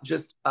 It's not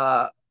just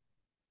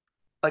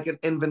like an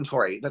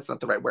inventory, that's not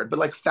the right word, but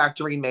like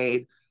factory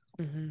made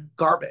Mhm.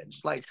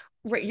 garbage. Like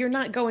Right. You're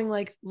not going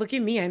like, look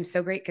at me. I'm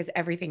so great because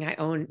everything I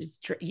own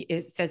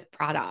says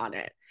Prada on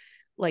it. I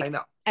Like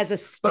know. as a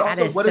But also,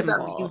 status what does that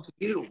mean symbol. to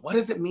you? What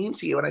does it mean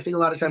to you? And I think a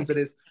lot of times Right.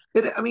 it is.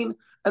 I mean,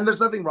 and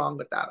there's nothing wrong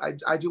with that.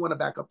 I do want to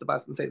back up the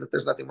bus and say that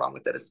there's nothing wrong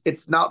with it.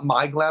 It's not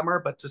my glamour,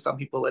 but to some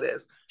people it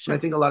is. And I Sure.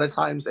 think a lot of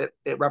times it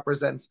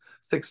represents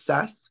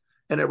success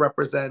and it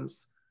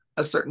represents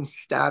a certain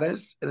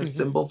status and a Hmm.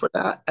 symbol for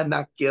that, and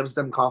that gives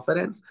them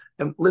confidence.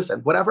 And listen,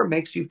 whatever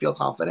makes you feel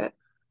confident,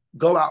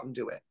 go out and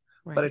do it.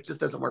 But Right. it just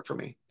doesn't work for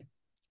me.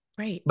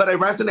 Right. But I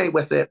resonate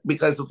with it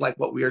because of like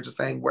what we were just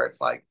saying, where it's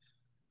like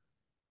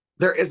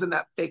there isn't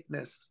that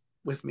fakeness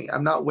with me.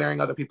 I'm not wearing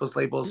other people's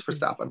labels for Mm-mm.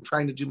 stuff. I'm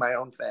trying to do my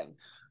own thing.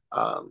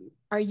 Um,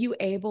 Are you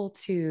able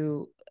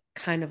to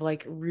kind of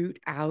like root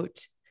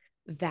out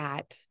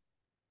that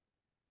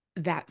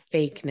that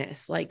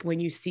fakeness? Like when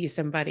you see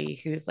somebody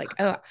who's like,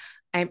 oh,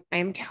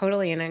 I'm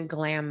totally in a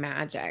glam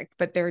magic,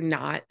 but they're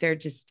not. They're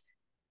just,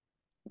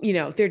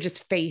 they're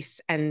just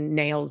face and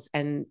nails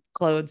and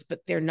clothes,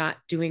 but they're not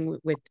doing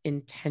with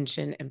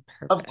intention and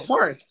of purpose.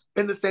 course,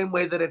 in the same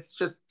way that it's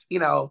just,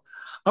 oh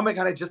my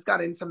God, I just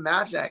got into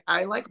magic.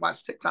 I like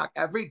watch TikTok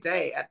every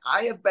day and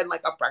I have been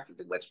like a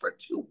practicing witch for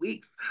 2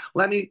 weeks.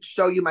 Let me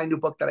show you my new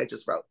book that I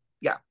just wrote.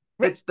 Yeah,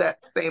 Right. it's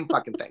that same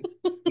fucking thing.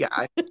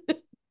 Yeah,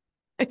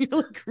 And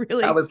you're like, that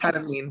really? was kind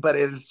of mean, but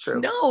it is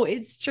true. No,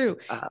 it's true.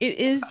 Uh, It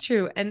is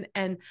true. And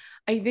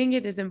I think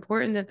it is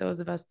important that those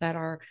of us that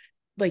are,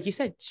 like you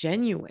said,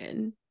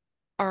 genuine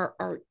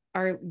are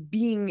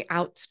being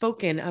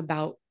outspoken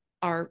about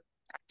our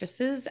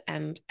practices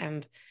and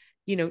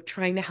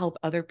trying to help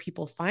other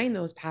people find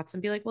those paths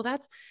and be like, well, yeah,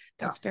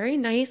 that's very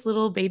nice,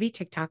 little baby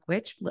TikTok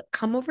witch.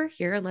 Come over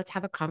here and let's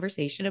have a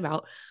conversation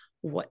about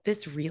what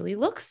this really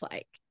looks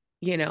like.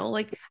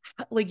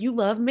 Like you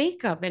love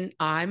makeup and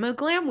I'm a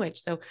glam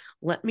witch. So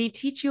let me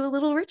teach you a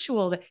little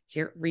ritual that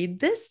here, read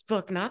this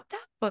book, not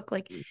that book.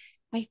 Like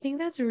I think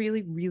that's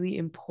really, really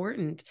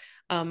important.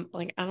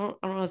 Like I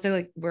don't want to say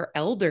like we're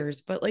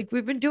elders, but like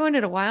we've been doing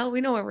it a while.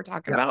 We know what we're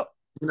talking yeah, about.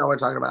 you know what I'm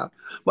talking about.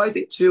 Well, I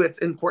think too, it's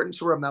important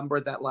to remember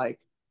that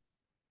like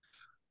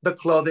the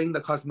clothing,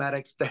 the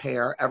cosmetics, the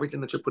hair,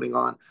 everything that you're putting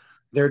on,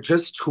 they're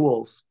just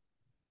tools.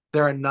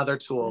 They're another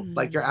tool,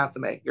 like your Mm.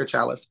 athame, your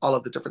chalice, all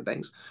of the different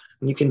things.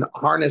 And you can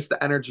harness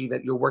the energy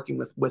that you're working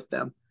with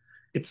them.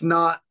 It's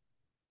not,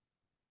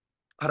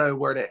 how do I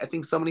word it? I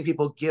think so many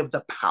people give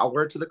the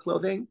power to the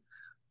clothing,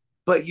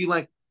 but you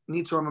like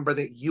need to remember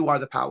that you are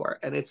the power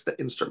and it's the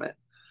instrument.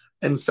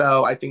 And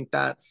so I think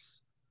that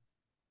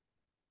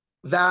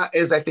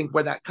is, I think,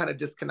 where that kind of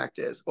disconnect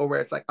is, or where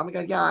it's like, oh my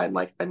God, yeah,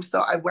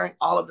 I'm wearing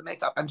all of the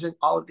makeup. I'm doing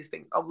all of these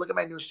things. Oh, look at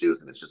my new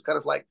shoes. And it's just kind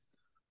of like,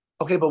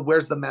 okay, but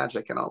where's the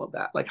magic in all of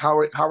that? Like, how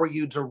are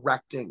you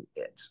directing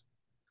it?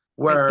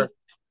 Right. Where,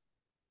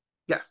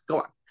 yes, go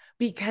on.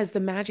 Because the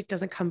magic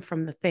doesn't come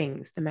from the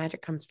things, the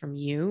magic comes from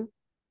you,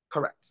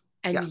 Correct.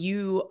 and Yes.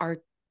 you are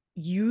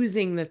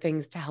using the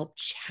things to help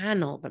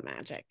channel the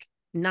magic,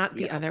 not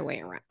the Yes. other way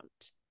around.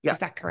 Yeah, Is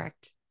that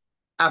correct?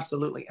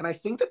 absolutely. And I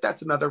think that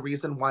that's another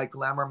reason why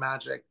glamour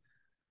magic,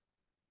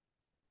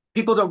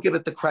 people don't give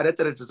it the credit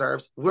that it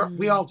deserves. We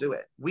Mm. all do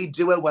it. We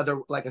do it whether,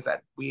 like I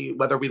said,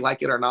 whether we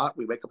like it or not.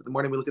 We wake up in the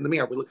morning, we look in the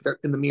mirror. We look at it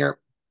in the mirror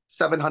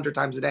 700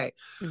 times a day.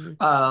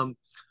 Mhm. Um,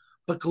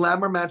 but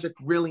glamour magic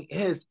really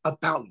is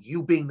about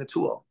you being the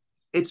tool.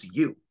 It's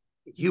you.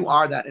 You Mhm.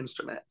 are that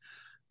instrument.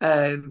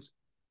 And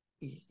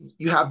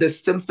you have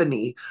this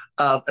symphony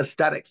of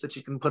aesthetics that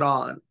you can put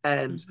on.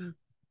 And Mhm.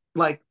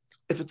 like,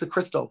 if it's a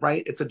crystal,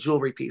 right? It's a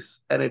jewelry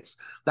piece and it's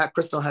that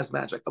crystal has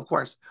magic. Of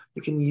course,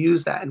 you can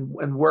use that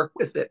and work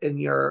with it in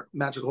your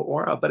magical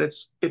aura, but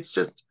it's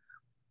just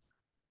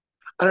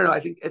I don't know. I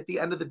think at the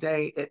end of the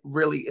day, it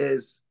really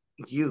is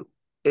you.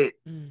 It,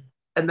 Mm.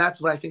 and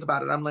that's what I think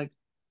about it. I'm like,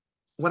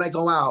 when I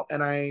go out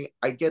and I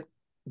get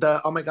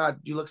the, oh my God,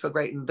 you look so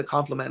great, and the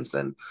compliments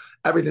and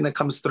everything that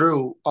comes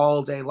through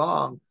all day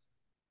long,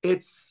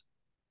 it's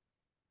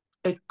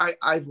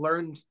I've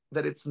learned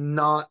that it's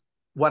not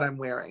what I'm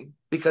wearing,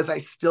 because I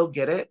still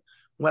get it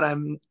when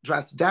I'm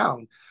dressed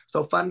down.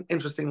 So fun,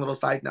 interesting little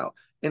side note.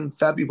 In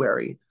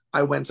February,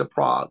 I went to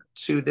Prague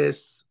to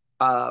this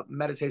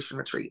meditation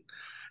retreat,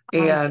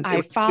 and it I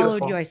was followed you.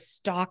 beautiful. I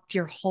stalked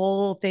your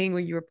whole thing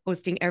when you were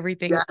posting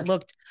everything. Yes. And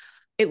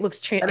It looked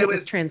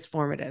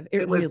transformative.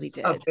 It it really was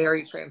a did.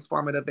 very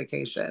transformative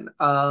vacation.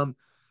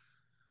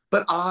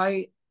 But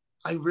I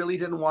really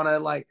didn't want to,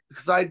 like,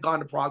 because I'd gone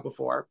to Prague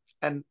before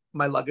and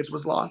my luggage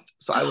was lost,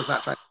 so I was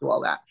not trying to do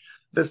all that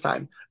this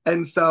time.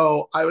 And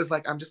so I was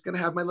like, I'm just gonna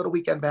have my little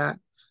weekend bag.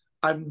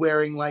 I'm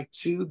wearing like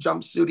two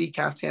jumpsuity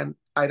caftan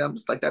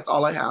items, like that's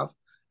all I have.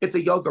 It's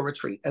a yoga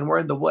retreat and we're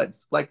in the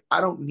woods. Like,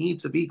 I don't need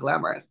to be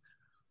glamorous.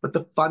 But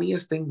the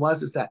funniest thing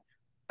was is that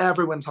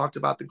everyone talked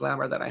about the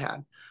glamour that I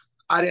had.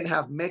 I didn't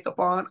have makeup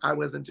on. I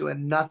wasn't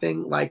doing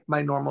nothing like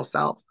my normal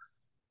self,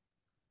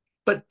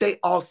 but they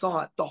all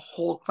saw it, the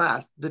whole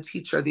class, the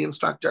teacher, the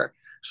instructor.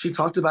 She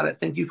talked about it.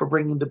 Thank you for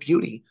bringing the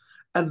beauty.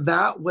 And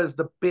that was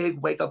the big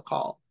wake up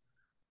call.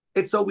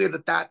 It's so weird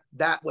that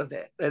that was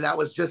it. And that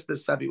was just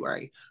this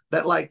February.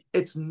 That, like,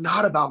 it's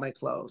not about my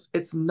clothes.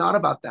 It's not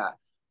about that.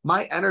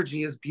 My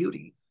energy is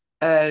beauty.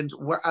 And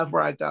wherever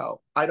I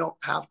go, I don't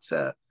have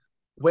to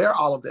wear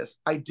all of this.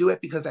 I do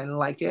it because I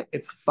like it.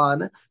 It's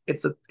fun.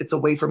 It's a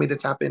way for me to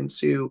tap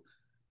into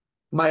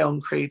my own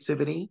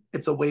creativity.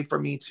 It's a way for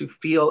me to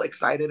feel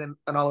excited and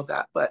all of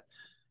that. But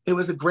it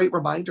was a great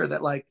reminder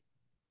that, like,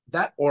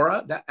 that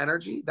aura, that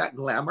energy, that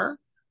glamour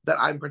that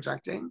I'm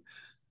projecting,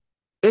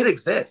 it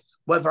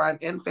exists, whether I'm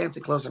in fancy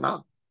clothes or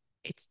not.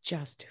 It's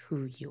just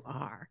who you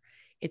are.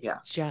 It's Yeah.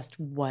 just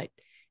what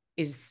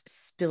is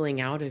spilling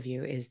out of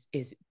you is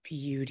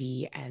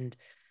beauty and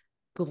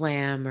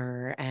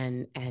glamour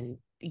and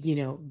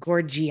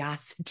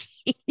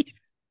gorgiosity.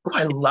 Oh,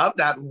 I love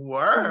that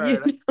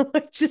word.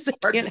 I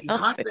can't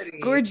help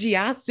it.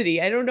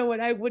 Gorgeosity.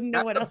 Gorgiosity. I wouldn't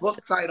know That's what a else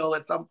to, book title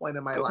at some point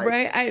in my life.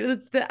 right.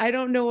 I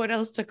don't know what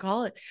else to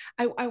call it.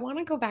 I want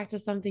to go back to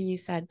something you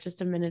said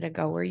just a minute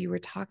ago where you were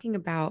talking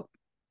about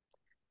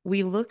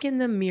we look in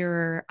the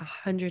mirror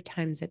 100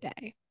 times a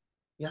day.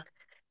 Yeah.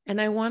 And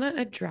I want to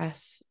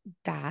address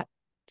that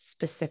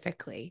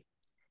specifically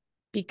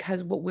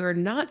because what we're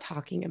not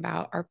talking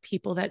about are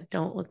people that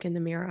don't look in the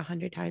mirror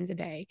 100 times a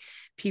day,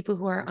 people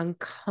who are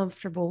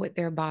uncomfortable with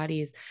their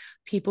bodies,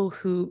 people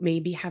who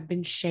maybe have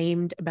been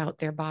shamed about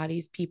their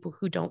bodies, people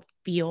who don't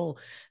feel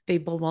they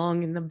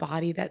belong in the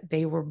body that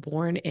they were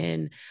born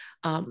in,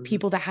 Mhm.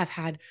 people that have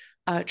had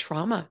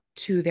trauma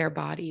to their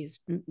bodies,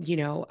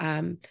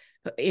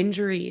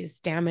 injuries,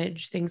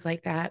 damage, things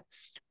like that.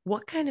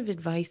 What kind of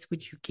advice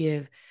would you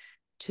give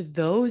to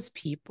those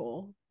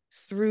people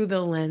through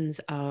the lens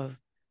of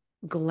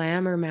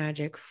glamour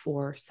magic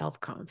for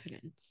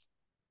self-confidence?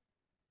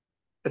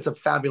 It's a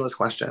fabulous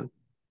question.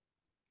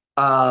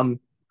 Um,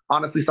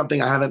 Honestly,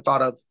 something I haven't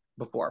thought of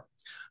before.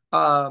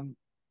 Um,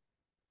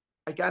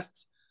 I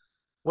guess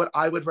what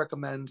I would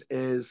recommend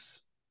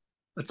is,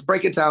 let's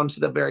break it down to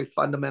the very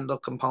fundamental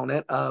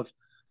component of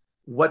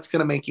what's going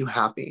to make you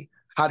happy.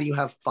 How do you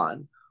have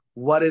fun?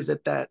 What is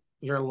it that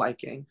you're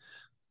liking?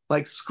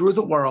 Like, screw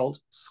the world,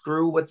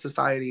 screw what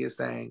society is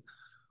saying,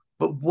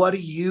 but what do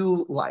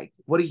you like?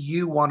 What do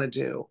you want to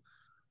do?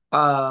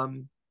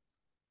 Um,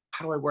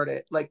 how do I word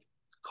it? Like,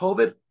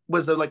 COVID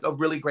was like a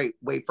really great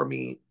way for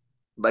me.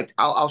 Like,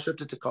 I'll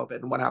shift it to COVID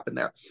and what happened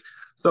there.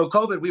 So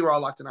COVID, we were all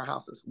locked in our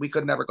houses. We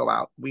could never go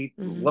out.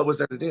 Mm-hmm. What was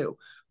there to do?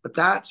 But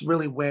that's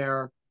really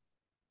where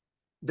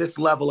this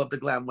level of the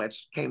Glam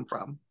Witch came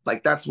from.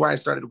 Like, that's where I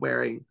started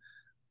wearing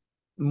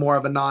more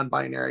of a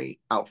non-binary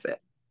outfit,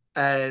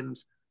 and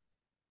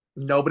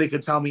nobody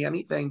could tell me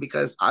anything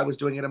because I was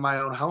doing it in my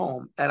own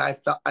home, and I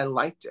felt I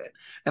liked it,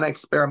 and I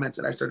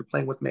experimented. I started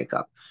playing with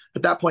makeup.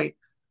 At that point,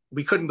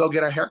 we couldn't go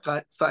get our hair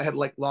cut, so I had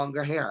like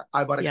longer hair.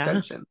 I bought Yeah.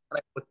 extensions and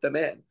I put them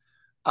in.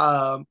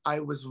 I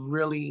was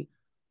really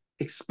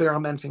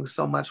experimenting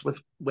so much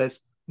with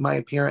my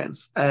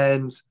appearance,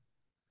 and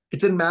it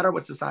didn't matter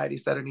what society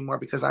said anymore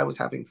because I was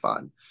having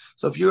fun.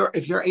 So if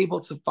you're able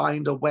to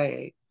find a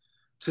way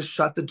to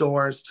shut the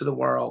doors to the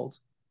world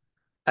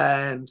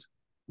and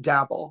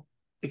dabble,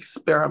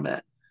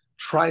 experiment,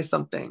 try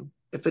something.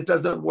 If it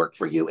doesn't work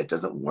for you, it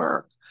doesn't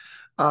work.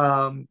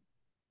 I'm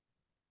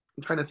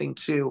trying to think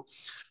too.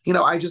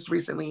 I just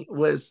recently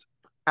was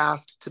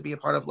asked to be a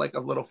part of like a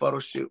little photo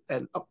shoot,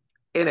 and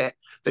in it,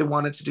 they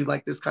wanted to do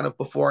like this kind of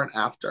before and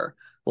after.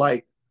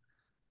 Like,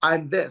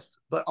 I'm this,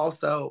 but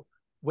also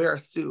wear a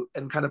suit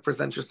and kind of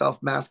present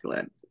yourself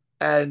masculine.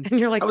 And And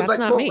you're I like, was that's like,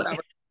 not cool, me.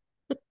 whatever.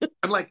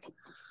 I'm like,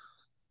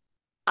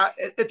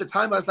 at the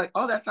time, I was like,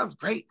 oh, that sounds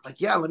great. Like,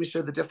 yeah, let me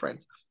show the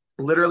difference.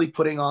 Literally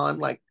putting on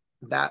like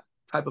that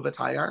type of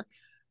attire,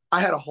 I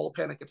had a whole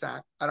panic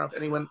attack. I don't know if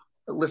anyone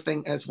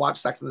listening has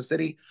watched Sex in the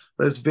City,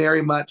 but it's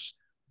very much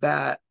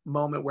that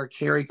moment where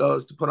Carrie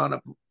goes to put on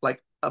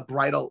a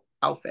bridal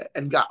outfit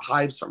and got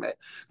hives from it.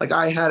 Like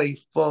I had a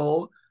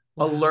full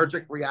Wow.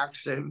 allergic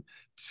reaction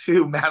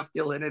to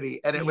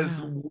masculinity, and it was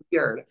Yeah.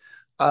 weird.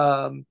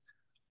 Um,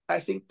 I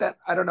think that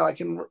I don't know. I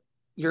can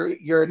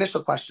your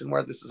initial question,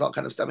 where this is all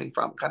kind of stemming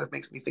from, kind of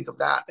makes me think of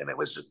that, and it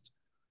was just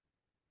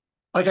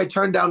like I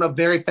turned down a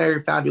very very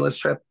fabulous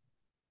trip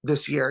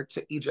this year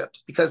to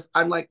Egypt because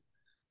I'm like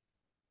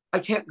I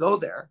can't go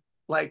there.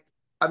 Like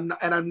I'm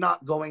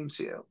not going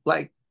to.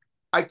 Like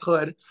I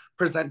could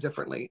present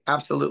differently,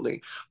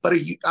 absolutely, but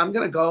I'm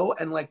gonna go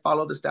and like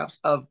follow the steps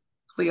of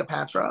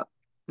Cleopatra,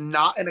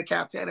 not in a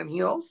caftan and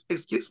heels.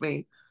 Excuse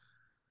me.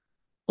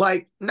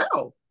 Like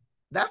no,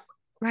 that's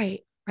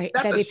Right. Right.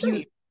 that's a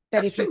shame.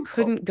 That That's if you shameful.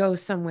 couldn't go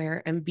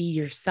somewhere and be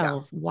Yeah,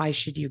 yourself, why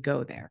should you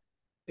go there?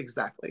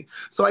 exactly.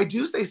 So I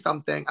do say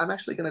something. I'm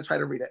actually going to try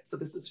to read it. So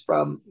this is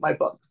from my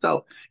book.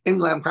 So in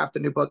Glamcraft, the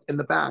new book, in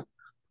the back,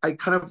 I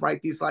kind of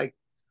write these like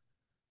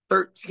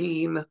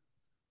 13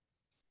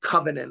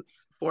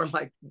 covenants for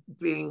like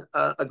being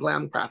a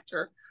glam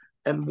crafter.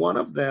 And one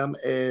of them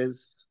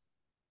is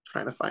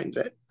trying to find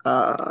it.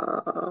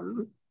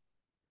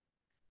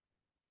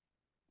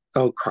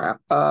 Oh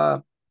crap.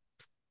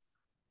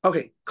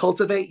 Okay,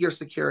 cultivate your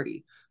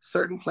security.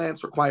 Certain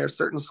plants require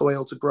certain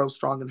soil to grow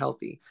strong and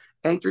healthy.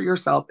 Anchor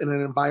yourself in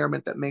an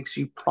environment that makes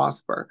you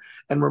prosper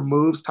and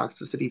removes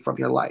toxicity from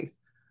your life.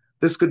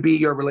 This could be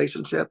your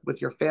relationship with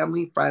your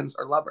family, friends,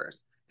 or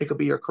lovers. It could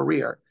be your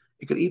career.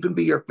 It could even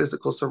be your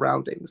physical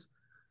surroundings.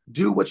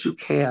 Do what you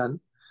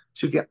can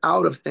to get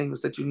out of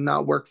things that do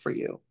not work for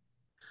you.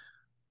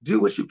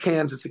 Do what you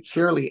can to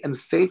securely and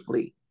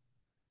safely,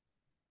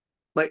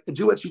 like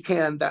do what you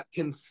can that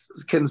can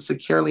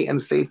securely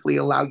and safely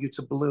allow you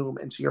to bloom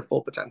into your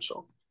full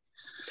potential.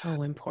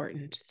 So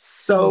important.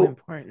 So So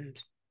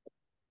important.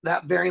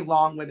 that very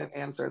long-winded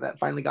answer that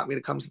finally got me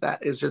to come to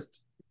that is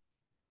just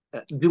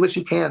do what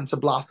you can to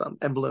blossom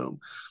and bloom.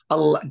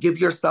 Give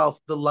yourself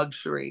the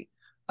luxury,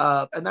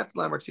 and that's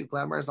glamour too.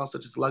 Glamour is also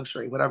just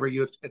luxury. Whatever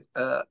you,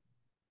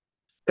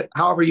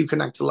 however you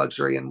connect to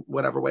luxury in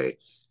whatever way,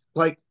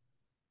 like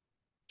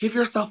give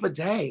yourself a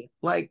day,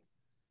 like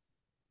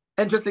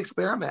and just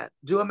experiment.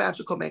 Do a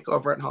magical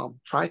makeover at home.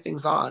 Try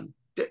things on.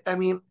 I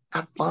mean,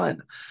 have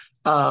fun.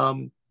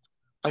 Um,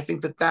 I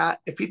think that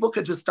if people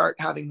could just start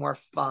having more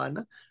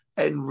fun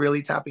and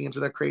really tapping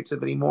into their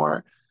creativity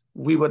more,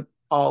 we would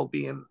all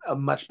be in a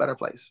much better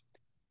place.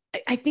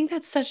 I think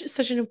that's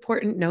such an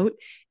important note.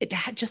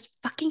 Just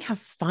fucking have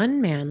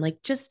fun, man. Like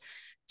just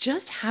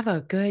have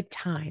a good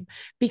time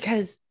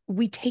because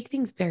we take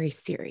things very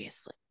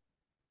seriously,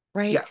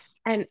 right? Yes.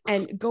 And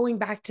going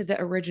back to the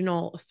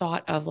original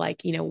thought of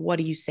like, what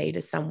do you say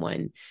to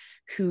someone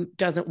who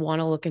doesn't want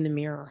to look in the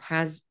mirror,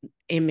 has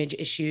image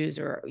issues,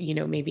 or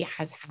maybe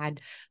has had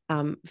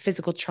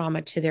physical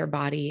trauma to their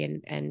body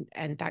and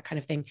that kind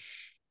of thing.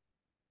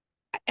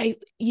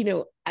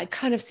 I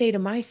kind of say to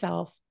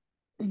myself,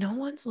 no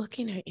one's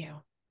looking at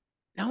you.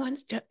 No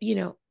one's,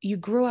 you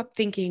grew up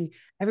thinking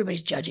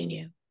everybody's judging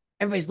you.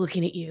 Everybody's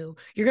looking at you.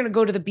 You're going to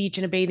go to the beach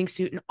in a bathing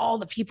suit, and all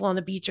the people on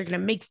the beach are going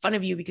to make fun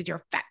of you because you're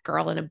a fat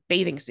girl in a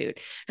bathing suit.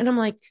 And I'm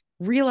like,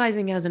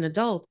 realizing as an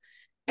adult,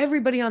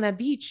 everybody on that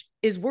beach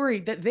is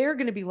worried that they're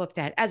going to be looked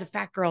at as a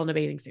fat girl in a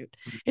bathing suit.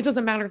 It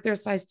doesn't matter if they're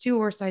size 2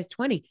 or size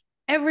 20.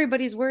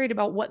 Everybody's worried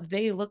about what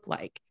they look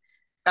like.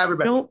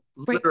 Everybody, No,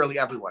 right, literally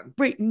everyone.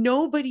 right.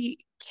 Nobody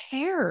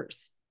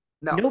cares.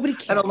 No. Nobody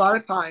And a cares. lot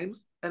of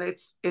times, and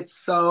it's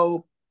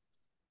so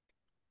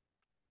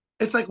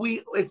it's like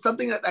it's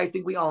something that I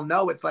think we all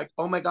know. It's like,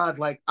 oh my God,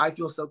 like I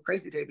feel so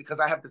crazy today because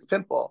I have this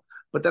pimple.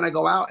 But then I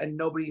go out and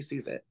nobody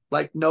sees it.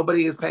 Like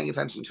nobody is paying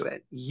attention to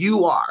it.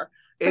 You are.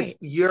 Right,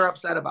 You're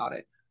upset about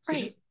it. So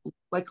right, just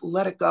like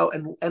let it go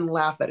and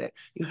laugh at it.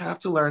 You have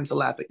to learn to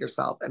laugh at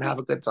yourself and have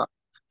right. a good time.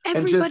 And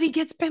just Everybody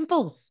gets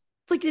pimples.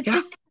 Like yeah,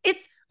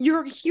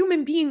 you're a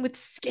human being with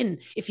skin.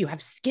 If you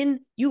have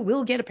skin, you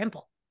will get a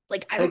pimple.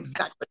 Like I don't.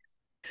 exactly.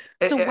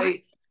 So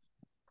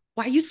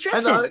why are you And the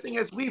stressing? other thing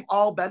is we've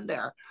all been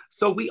there.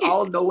 So we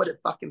all know what it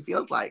fucking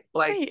feels like.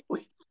 Right,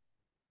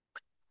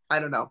 I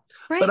don't know.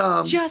 But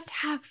right. Just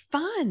have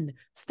fun.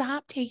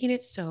 Stop taking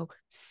it so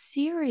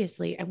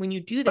seriously. And when you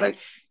do but that, I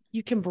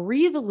you can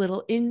breathe a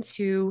little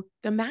into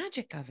the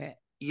magic of it.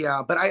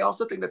 yeah, but I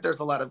also think that there's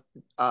a lot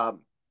of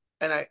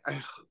and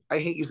I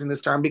hate using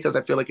this term because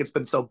I feel like it's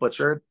been so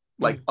butchered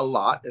like Mm. a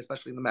lot,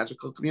 especially in the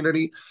magical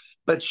community,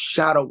 but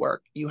shadow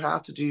work. You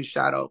have to do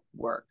shadow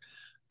work.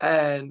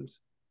 And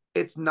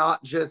it's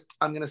not just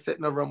I'm going to sit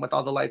in a room with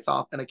all the lights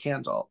off and a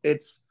candle.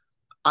 It's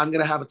I'm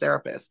going to have a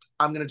therapist.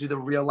 I'm going to do the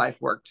real life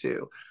work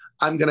too.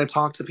 I'm going to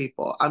talk to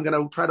people. I'm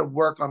going to try to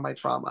work on my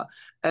trauma.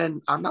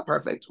 And I'm not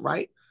perfect,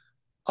 right?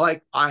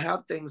 Like I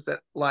have things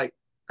that like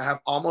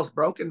have almost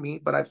broken me,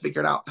 but I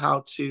figured out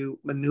how to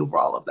maneuver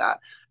all of that.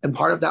 And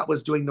part of that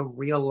was doing the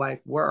real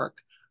life work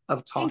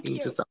of Thank talking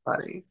to you.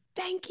 somebody,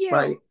 Thank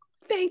right? you.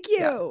 Thank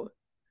Yeah. you.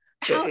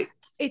 It, How it,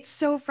 it's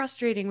so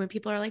frustrating when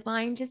people are like, well,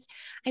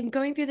 I'm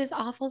going through this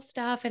awful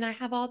stuff and I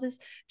have all this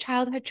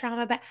childhood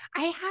trauma, but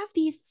I have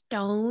these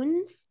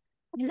stones.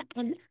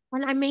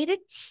 And I made a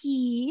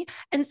tea.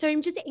 And so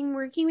I'm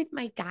working with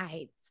my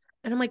guides.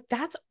 And I'm like,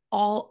 that's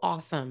all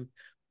awesome.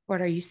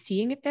 But are you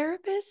seeing a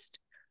therapist?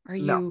 Are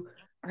No,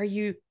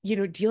 you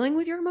dealing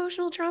with your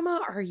emotional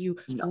trauma? Are you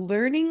no,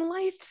 learning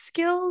life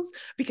skills?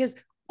 Because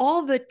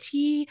all the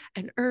tea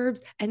and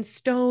herbs and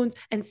stones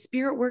and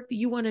spirit work that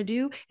you want to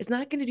do is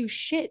not going to do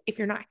shit if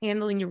you're not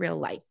handling your real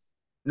life.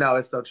 no,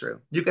 it's so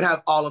true. You can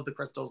have all of the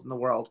crystals in the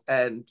world,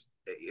 and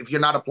if you're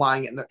not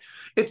applying it,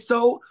 it's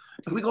so.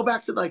 If we go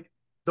back to like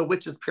the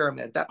witch's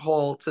pyramid, that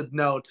whole to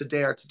know, to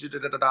dare, to do da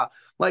da da da,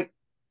 like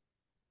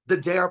the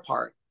dare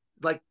part,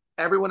 like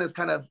everyone is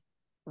kind of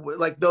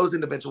like those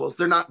individuals.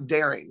 They're not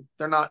daring.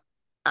 They're not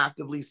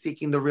actively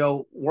seeking the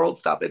real world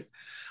stuff. It's.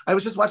 I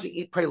was just watching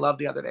Eat, Pray, Love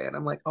the other day, and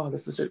I'm like, oh,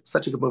 this is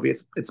such a good movie.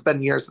 It's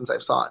been years since I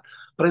saw it,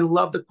 but I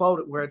love the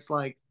quote where it's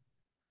like,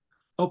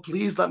 oh,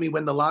 please let me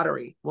win the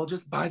lottery. Well,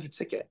 just buy the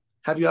ticket.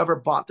 Have you ever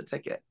bought the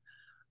ticket?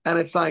 And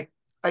it's like,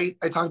 I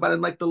talk about it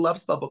in like the love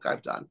spell book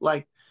I've done.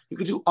 Like, you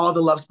could do all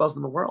the love spells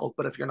in the world,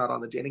 but if you're not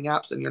on the dating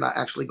apps and you're not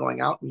actually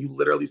going out and you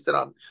literally sit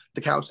on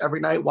the couch every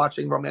night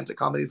watching romantic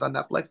comedies on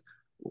Netflix,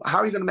 how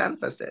are you going to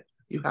manifest it?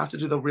 You have to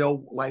do the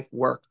real life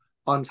work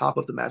on top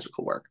of the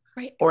magical work,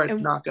 Right. or it's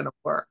And not going to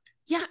work.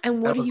 yeah.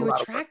 And what That are was a you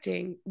lot of work.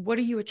 attracting? What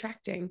are you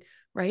attracting?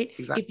 Right.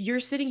 Exactly. If you're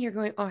sitting here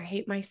going, oh, I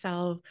hate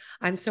myself.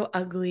 I'm so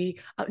ugly.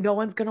 No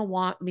one's going to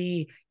want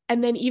me.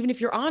 And then even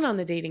if you're on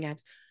the dating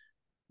apps,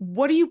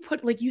 what do you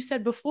put, like you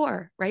said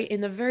before, right?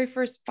 In the very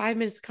first 5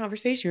 minutes of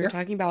conversation, you're Yeah.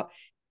 talking about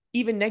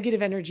even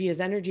negative energy is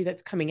energy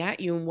that's coming at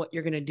you and what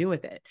you're going to do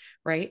with it.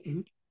 Right.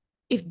 Mm-hmm.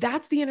 If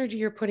that's the energy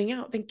you're putting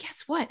out, then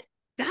guess what?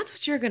 That's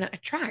what you're going to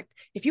attract.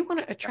 If you want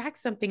to Yeah. attract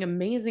something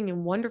amazing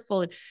and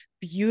wonderful and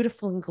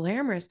beautiful and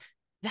glamorous,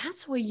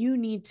 that's what you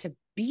need to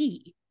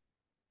be,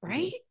 Mm-hmm.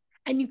 right?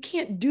 And you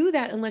can't do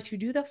that unless you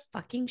do the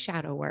fucking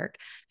shadow work.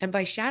 And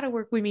by shadow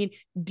work, we mean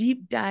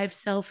deep dive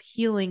self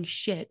healing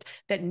shit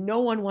that no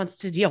one wants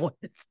to deal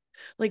with.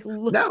 Like,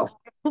 No.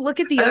 look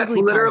at the And that's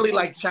ugly literally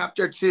parts. like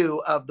chapter 2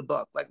 of the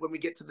book. Like when we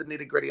get to the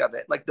nitty gritty of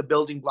it, like the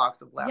building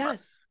blocks of glamour.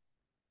 Yes.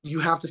 You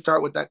have to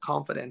start with that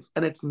confidence,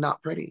 and it's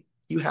not pretty.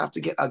 You have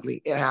to get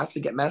ugly. It has to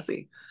get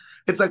messy.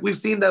 It's like we've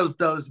seen those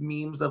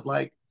memes of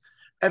like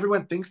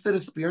everyone thinks that a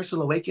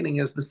spiritual awakening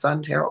is the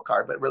sun tarot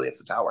card, but really it's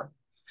the tower.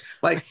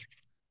 Like Right.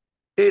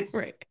 it's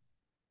Right.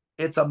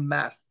 it's a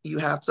mess. You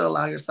have to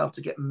allow yourself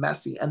to get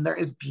messy, and there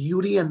is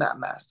beauty in that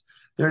mess.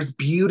 There's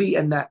beauty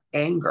in that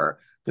anger.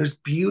 There's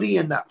beauty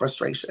in that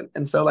frustration.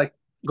 And so, like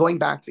going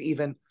back to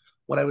even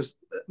what I was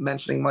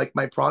mentioning, like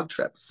my Prague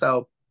trip.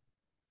 So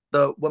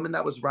the woman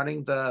that was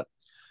running the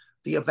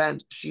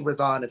event she was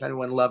on, if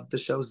anyone loved the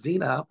show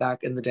Xena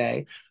back in the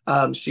day,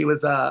 she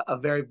was a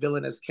very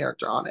villainous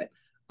character on it,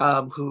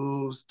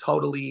 who's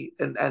totally,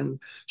 and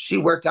she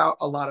worked out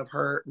a lot of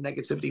her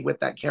negativity with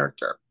that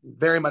character.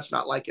 Very much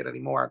not like it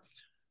anymore,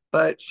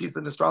 but she's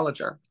an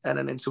astrologer and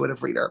an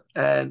intuitive reader.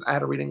 And I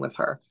had a reading with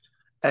her,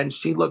 and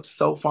she looked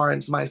so far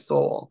into my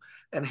soul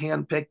and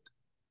handpicked.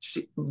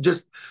 She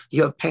just,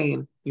 you have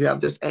pain, you have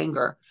this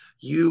anger,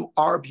 you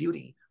are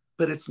beauty,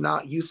 but it's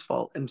not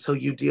useful until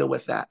you deal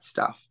with that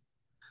stuff.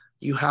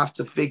 You have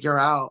to figure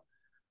out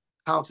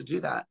how to do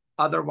that.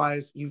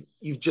 Otherwise,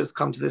 you've just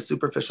come to this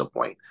superficial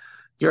point.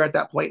 You're at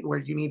that point where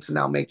you need to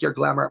now make your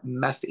glamour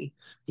messy.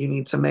 You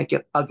need to make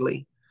it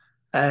ugly.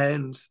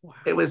 And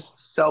it was Wow.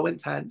 so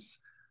intense,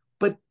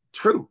 but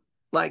true.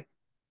 Like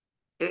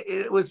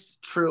it was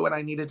true, and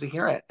I needed to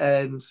hear it.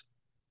 And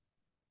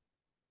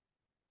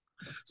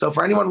so,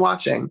 for anyone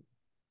watching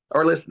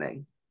or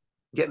listening,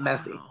 get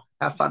messy, Wow.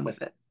 have fun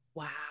with it.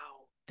 Wow.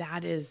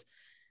 That is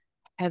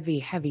heavy,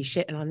 heavy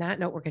shit. And on that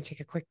note, we're going to take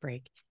a quick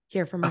break,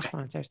 hear from our Okay.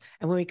 sponsors.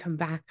 And when we come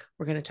back,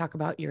 we're going to talk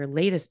about your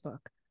latest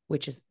book,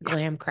 which is Yeah.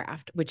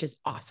 Glamcraft, which is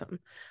awesome.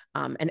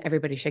 And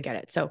everybody should get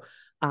it. So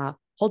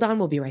hold on.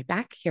 We'll be right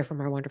back, hear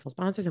from our wonderful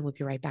sponsors, and we'll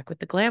be right back with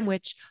the Glam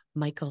Witch,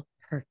 Michael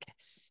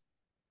Herkes.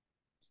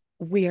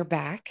 We are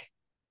back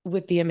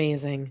with the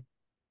amazing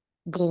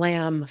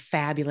Glam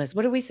Fabulous.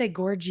 What do we say?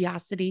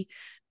 Gorgiosity.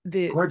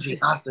 The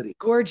Gorgiosity.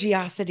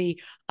 Gorgiosity.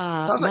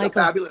 Sounds like a Michael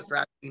fabulous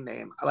drag queen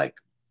name. Like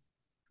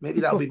maybe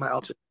that'll be my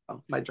alter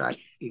ego, my drag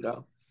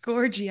ego.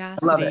 I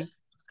love it.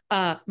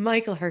 Gorgiosity,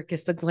 Michael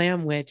Herkes, the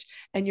Glam Witch,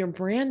 and your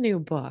brand new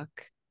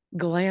book,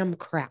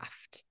 Glamcraft,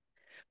 Yeah.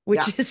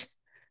 which is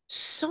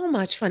so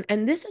much fun.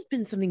 And this has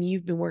been something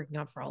you've been working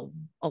on for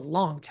a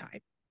long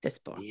time, this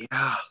book.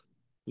 Yeah.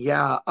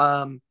 Yeah.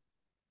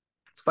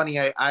 It's funny.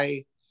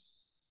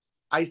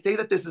 I say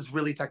that this is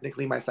really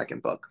technically my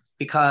second book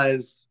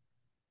because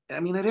I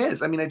mean it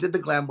is. I mean I did the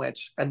Glam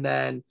Witch, and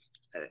then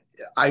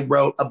I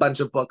wrote a bunch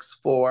of books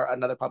for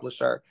another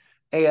publisher,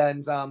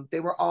 and they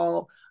were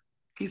all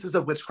pieces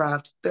of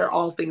witchcraft. They're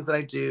all things that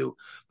I do,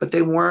 but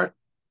they weren't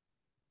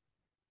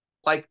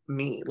like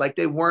me. Like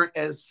they weren't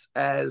as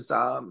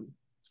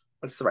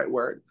what's the right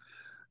word?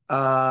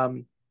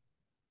 Um,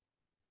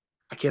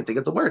 I can't think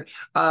of the word.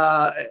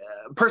 Uh,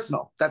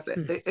 Personal. That's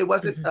it. It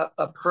wasn't Mm-hmm.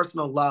 a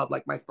personal love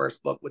like my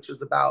first book, which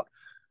was about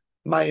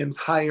my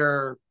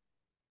entire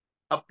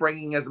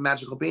upbringing as a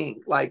magical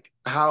being, like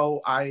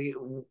how I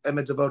am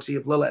a devotee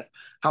of Lilith,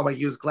 how I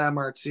use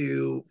glamour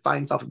to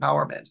find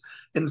self-empowerment.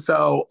 And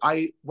so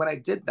when I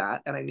did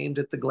that and I named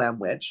it the Glam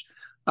Witch,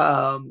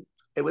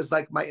 it was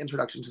like my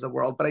introduction to the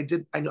world. But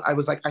I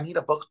was like, I need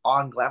a book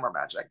on glamour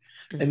magic.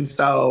 And Mm-hmm.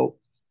 so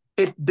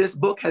this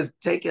book has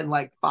taken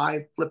like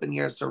 5 flipping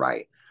years to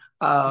write.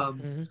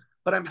 Um, Mm-hmm.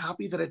 but I'm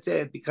happy that it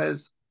did,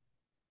 because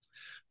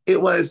it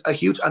was a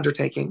huge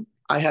undertaking.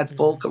 I had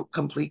full, Mm-hmm.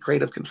 complete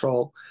creative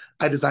control.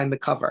 I designed the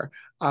cover.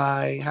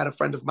 I had a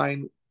friend of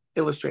mine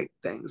illustrate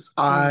things.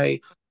 Mm.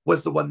 I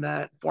was the one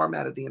that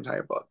formatted the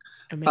entire book.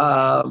 Amazing.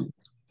 Um,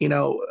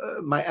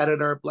 my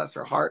editor, bless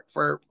her heart,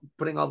 for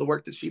putting all the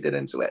work that she did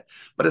into it.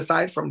 But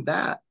aside from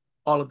that,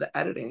 all of the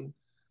editing,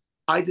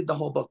 I did the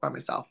whole book by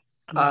myself.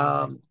 Amazing.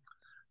 Um,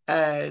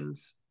 and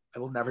I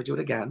will never do it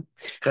again,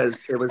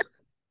 because it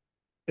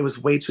was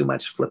way too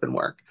much flipping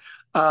work.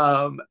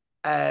 Um,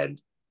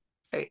 and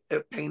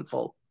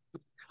painful,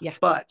 Yeah.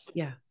 but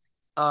Yeah.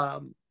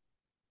 um,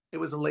 it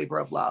was a labor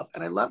of love,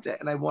 and I loved it,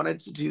 and I wanted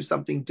to do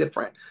something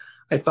different.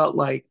 I felt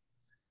like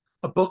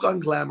a book on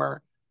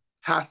glamour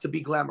has to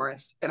be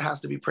glamorous. It has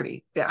to be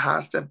pretty. It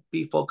has to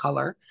be full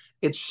color.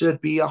 It should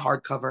be a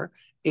hardcover.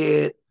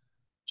 It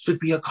should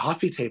be a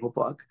coffee table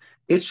book.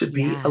 It should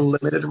be a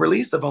Yes. limited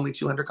release of only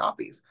 200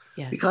 copies,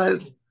 Yes.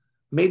 because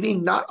maybe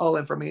not all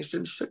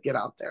information should get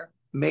out there.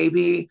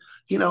 Maybe,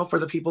 for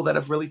the people that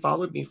have really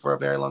followed me for a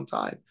very long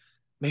time,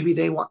 maybe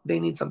they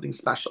need something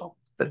special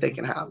that they Mm-hmm.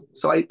 can have.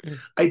 So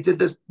I did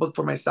this book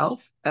for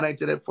myself, and I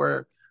did it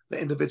for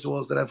the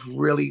individuals that have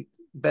really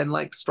been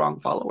like strong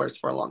followers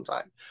for a long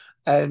time.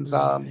 And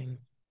Amazing.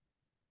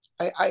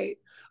 I, I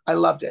I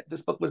loved it.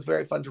 This book was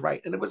very fun to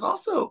write, and it was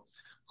also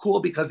cool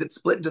because it's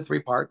split into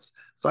 3 parts.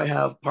 So I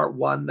have part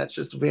one that's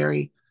just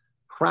very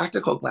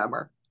practical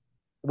glamour.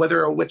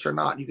 Whether a witch or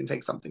not, you can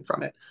take something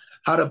from it.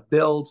 How to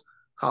build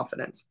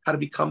confidence, how to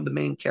become the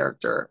main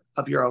character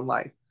of your own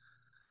life,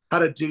 how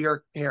to do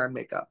your hair and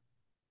makeup,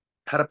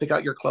 how to pick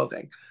out your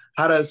clothing,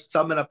 how to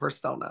summon a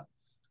persona.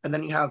 And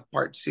then you have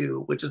part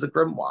two, which is a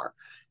grimoire.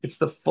 It's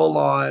the full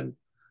on,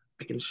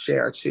 I can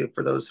share too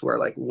for those who are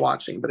like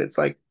watching, but it's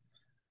like,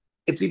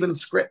 it's even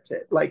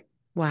scripted, like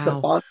the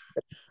Wow. font.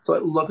 So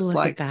it looks Look at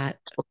like that.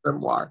 a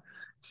grimoire.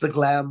 It's the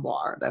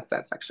glamour. That's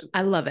that section.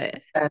 I love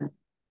it. And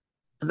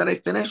then I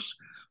finish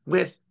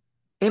with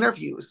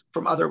interviews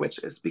from other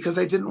witches, because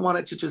I didn't want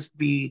it to just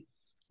be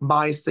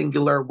my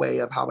singular way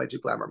of how I do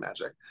glamour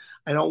magic.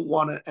 I don't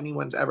want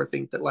anyone to ever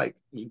think that like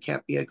you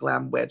can't be a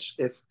glam witch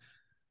if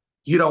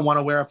you don't want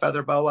to wear a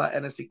feather boa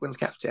and a sequins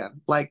caftan.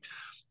 Like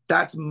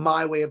that's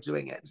my way of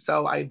doing it.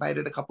 So I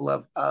invited a couple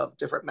of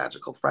different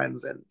magical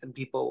friends and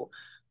people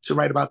to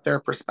write about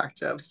their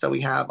perspectives. So we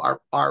have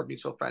our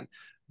mutual friend,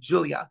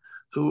 Julia,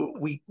 who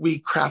we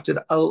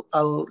crafted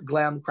a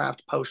glam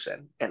craft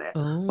potion in it.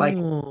 Like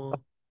Oh,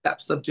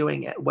 steps of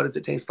doing it. What does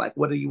it taste like?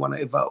 What do you want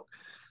to evoke?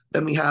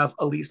 Then we have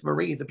Elise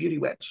Marie, the beauty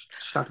witch.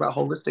 She talked about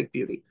holistic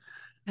beauty.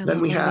 I Then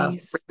love we have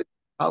Elise.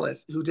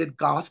 Alice, who did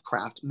goth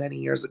craft many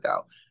years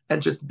ago,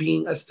 and just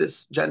being a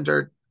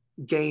cisgendered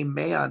gay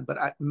man, but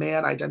a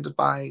man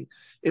identifying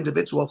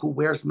individual who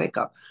wears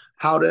makeup.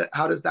 How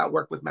does that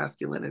work with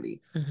masculinity?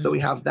 So Hmm. we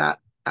have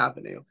that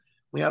avenue.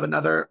 We have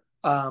another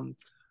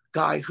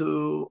guy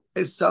who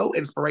is so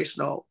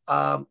inspirational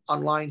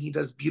online. He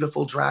does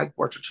beautiful drag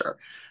portraiture,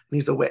 and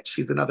he's a witch.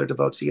 He's another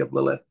devotee of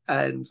Lilith,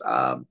 and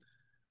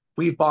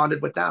we've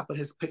bonded with that. But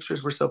his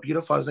pictures were so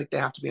beautiful. I was like, they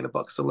have to be in a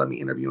book. So let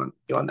me interview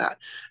you on that.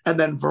 And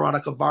then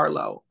Veronica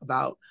Varlow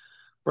about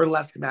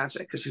burlesque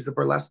magic, because she's a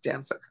burlesque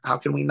dancer. How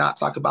can we not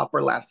talk about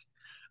burlesque?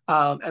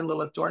 And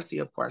Lilith Dorsey,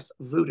 of course,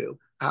 voodoo.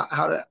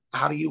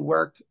 How do you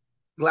work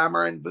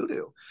glamour and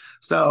voodoo?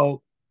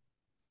 So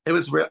it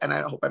was real, and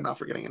I hope I'm not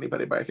forgetting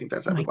anybody, but I think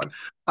that's Oh my, everyone.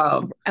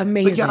 But yeah,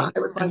 amazing. it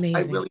was like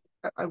Amazing.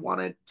 I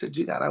wanted to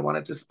do that. I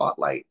wanted to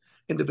spotlight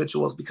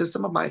individuals, because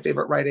some of my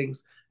favorite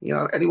writings,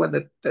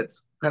 anyone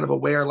that's kind of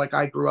aware, like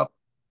I grew up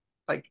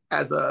like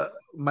as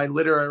my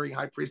literary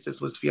high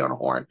priestess was Fiona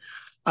Horn.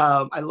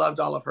 I loved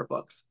all of her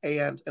books,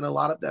 and in a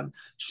lot of them,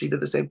 she did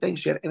the same thing.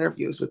 She had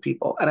interviews with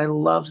people, and I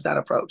loved that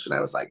approach. And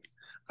I was like,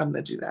 I'm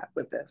going to do that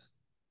with this.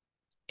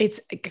 It's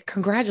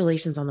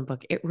congratulations on the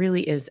book. It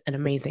really is an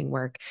amazing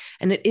work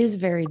and it is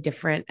very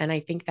different. And I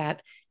think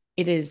that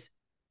it is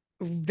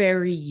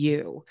very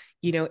you.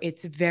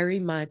 It's very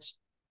much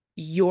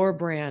your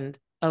brand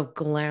of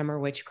glamour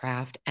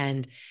witchcraft.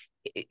 And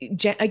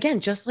again,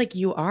 just like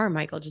you are,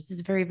 Michael, just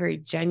is very, very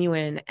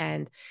genuine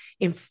and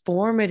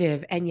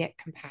informative and yet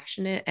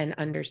compassionate and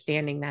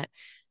understanding that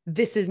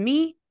this is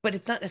me, but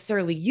it's not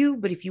necessarily you.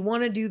 But if you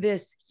want to do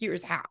this,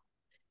 here's how,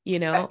 you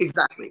know?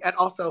 Exactly. And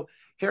also,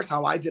 here's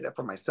how I did it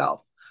for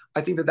myself.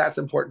 I think that that's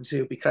important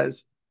too,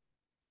 because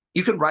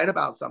you can write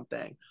about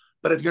something,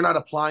 but if you're not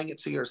applying it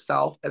to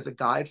yourself as a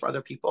guide for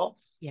other people,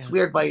 it's Yeah.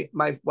 weird.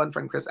 My one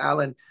friend, Chris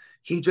Allen,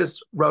 he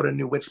just wrote a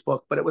new witch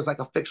book, but it was like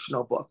a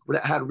fictional book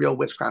that had real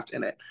witchcraft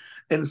in it.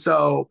 And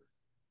so,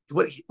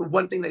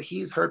 one thing that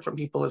he's heard from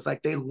people is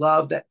like they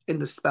love that in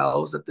the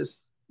spells that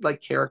this like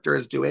character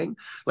is doing.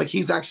 Like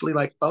he's actually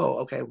like, oh,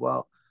 okay,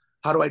 well,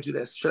 how do I do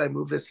this? Should I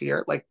move this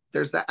here? Like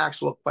there's that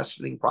actual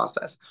questioning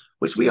process,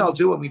 which we all Mm,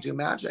 do when we do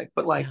magic.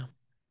 But like, yeah.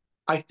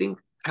 I think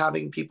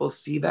having people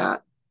see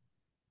that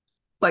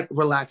like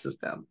relaxes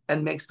them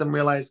and makes them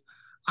realize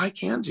I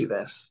can do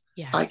this.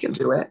 I can Yes.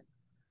 do it.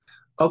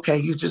 Okay,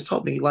 you just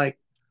told me like,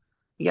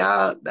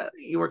 yeah,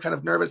 you were kind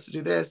of nervous to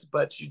do this,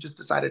 but you just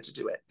decided to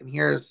do it. And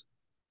here's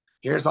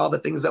all the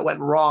things that went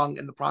wrong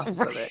in the process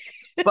of Right.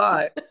 it.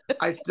 But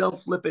I still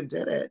flip and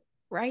did it.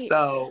 Right.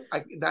 So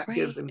that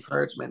gives Right.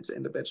 encouragement to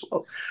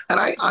individuals. And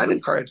I'm Absolutely.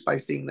 encouraged by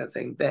seeing that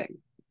same thing.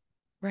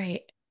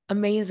 Right.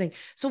 Amazing.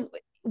 So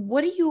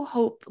what do you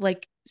hope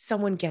like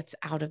someone gets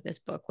out of this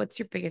book? What's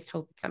your biggest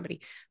hope that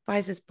somebody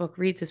buys this book,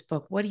 reads this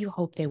book? What do you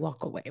hope they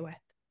walk away with?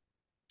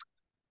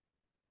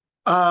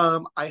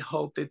 I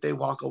hope that they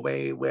walk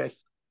away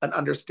with an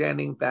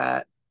understanding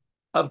that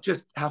of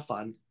just have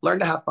fun, learn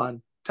to have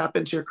fun, tap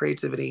into your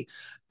creativity,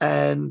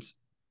 and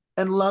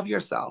love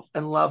yourself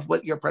and love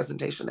what your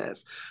presentation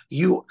is.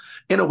 You,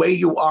 in a way,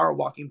 you are a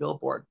walking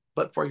billboard,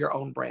 but for your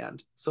own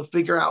brand. So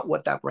figure out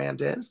what that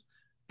brand is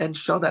and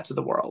show that to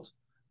the world.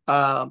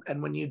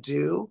 And when you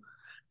do,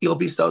 you'll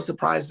be so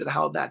surprised at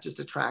how that just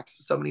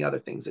attracts so many other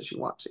things that you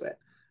want to it.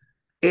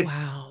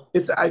 It's Wow.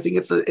 I think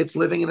it's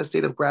living in a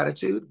state of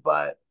gratitude,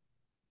 but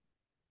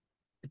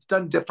it's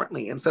done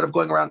differently. Instead of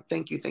going around,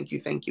 thank you, thank you,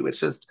 thank you. It's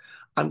just,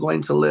 I'm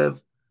going to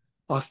live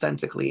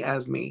authentically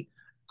as me.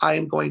 I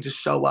am going to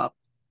show up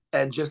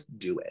and just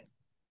do it.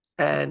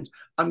 And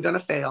I'm going to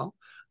fail.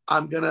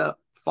 I'm going to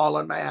fall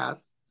on my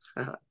ass.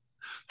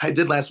 I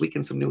did last week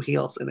in some new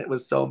heels and it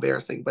was so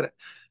embarrassing. But,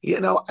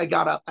 I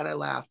got up and I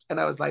laughed and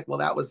I was like, well,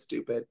 that was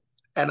stupid.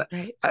 And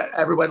Right.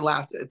 everyone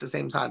laughed at the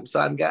same time. So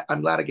I'm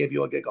glad I gave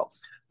you a giggle.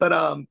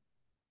 But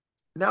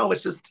no,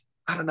 it's just,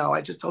 I don't know.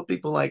 I just hope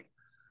people like,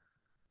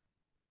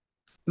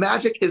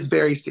 magic is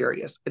very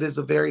serious. It is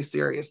a very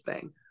serious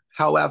thing.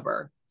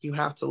 However, you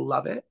have to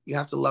love it. You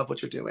have to love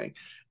what you're doing.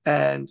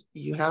 And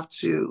you have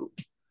to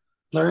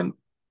learn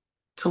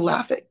to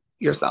laugh at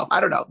yourself. I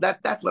don't know.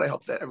 That's what I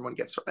hope that everyone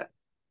gets from it.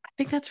 I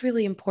think that's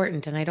really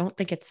important. And I don't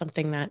think it's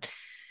something that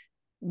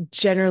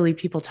generally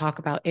people talk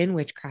about in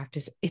witchcraft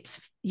is it's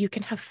you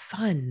can have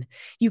fun.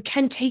 You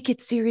can take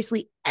it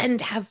seriously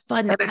and have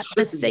fun And it at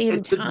the should be. same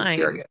It should be time.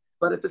 serious.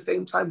 But at the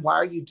same time, why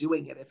are you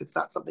doing it if it's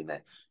not something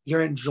that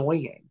you're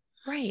enjoying?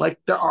 Right. Like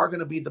there are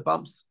going to be the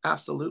bumps.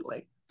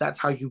 Absolutely. That's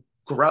how you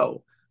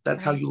grow.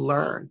 That's how Right. you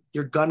learn.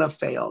 You're gonna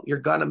fail. You're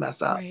gonna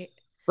mess up. Right.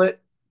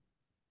 But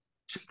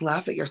just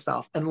laugh at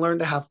yourself and learn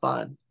to have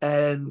fun.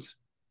 And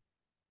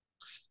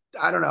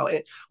I don't know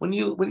it when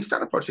you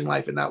start approaching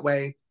life in that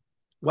way.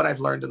 What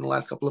I've learned in the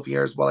last couple of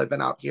years while I've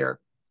been out here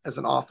as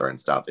an author and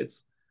stuff,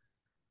 it's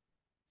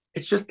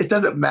just it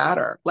doesn't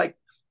matter. Like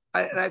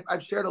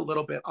I've shared a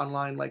little bit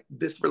online. Like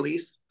this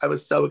release, I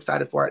was so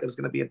excited for it. It was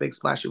going to be a big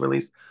splashy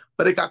release,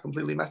 but it got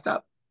completely messed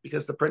up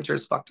because the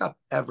printers fucked up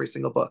every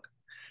single book,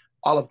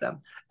 all of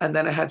them, and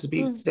then it had to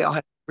be Mm, they all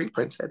had to be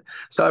reprinted.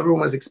 So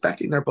everyone was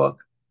expecting their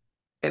book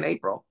in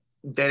April.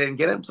 They didn't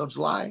get it until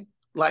July.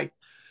 Like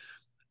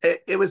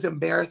it was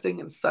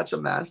embarrassing and such a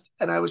mess.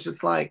 And I was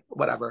just like,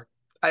 whatever.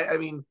 I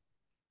mean,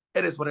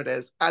 it is what it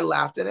is. I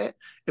laughed at it.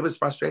 It was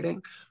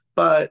frustrating,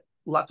 but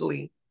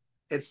luckily,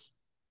 it's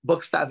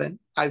book 7.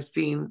 I've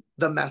seen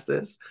the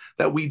messes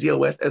that we deal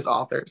with as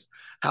authors,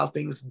 how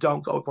things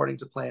don't go according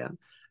to plan.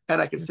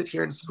 And I can sit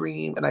here and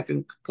scream and I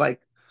can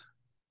like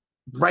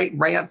write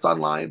rants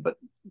online, but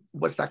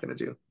what's that going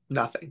to do?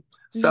 Nothing.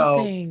 So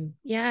nothing.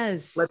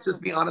 Yes. let's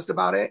just be honest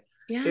about it.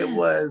 It Yes.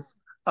 was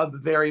a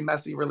very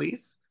messy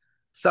release.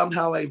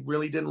 Somehow I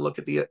really didn't look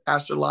at the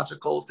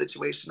astrological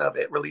situation of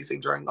it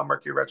releasing during a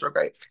Mercury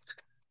retrograde,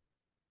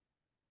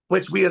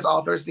 which we as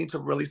authors need to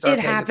really It start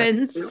paying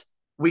attention to. happens.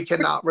 We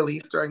cannot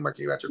release during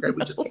Mercury retrograde.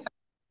 We just No. can't.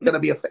 It's gonna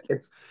be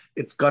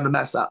it's gonna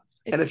mess up.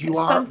 And if you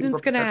are, be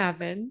Something's gonna prepared.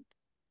 happen.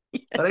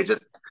 But I Yes.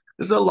 just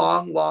this is a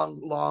long, long,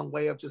 long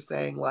way of just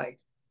saying like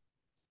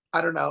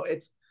I don't know.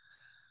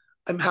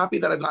 I'm happy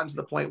that I've gotten to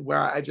the point where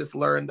I just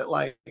learned that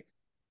like,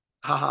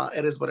 haha,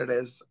 it is what it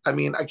is. I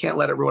mean, I can't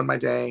let it ruin my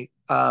day.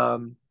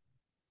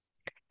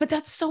 But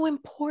that's so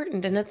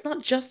important. And it's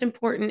not just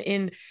important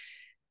in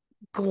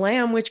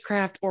glam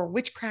witchcraft or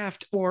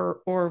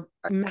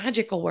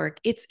magical work.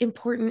 It's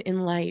important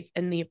in life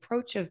and the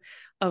approach of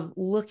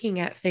looking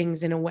at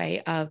things in a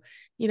way of,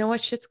 you know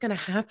what, shit's gonna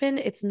happen.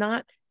 It's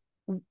not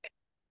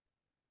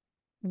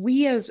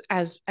we as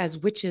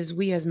witches,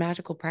 we as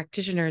magical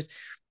practitioners,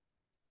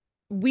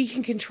 we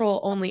can control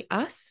only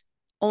us,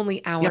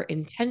 only our Yeah,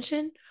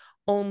 intention,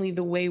 only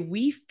the way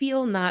we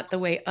feel, not the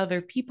way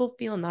other people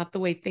feel, not the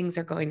way things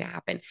are going to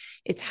happen.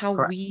 It's how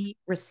correct. we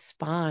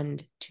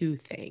respond to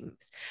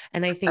things.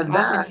 And I think And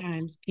that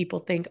oftentimes people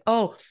think,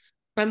 oh,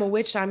 I'm a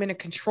witch, so I'm going to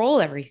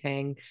control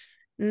everything.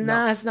 no.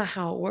 No, that's not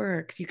how it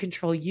works. You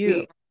control you.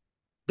 See,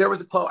 there was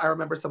a quote I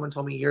remember someone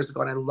told me years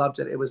ago, and I loved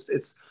it.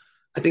 It's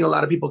I think a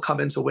lot of people come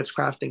into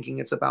witchcraft thinking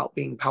it's about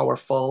being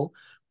powerful,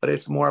 but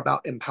it's more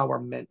about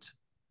empowerment.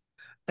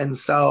 And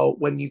so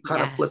when you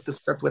kind of flip the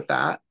Yes. script with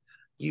that,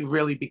 you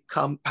really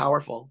become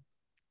powerful.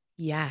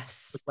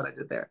 Yes. With what I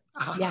did there.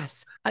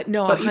 Yes.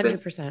 No, But even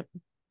 100%.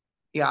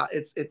 yeah,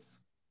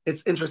 it's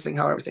interesting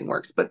how everything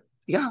works. But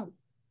yeah,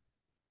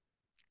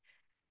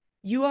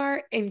 You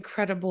are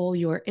incredible.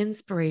 You are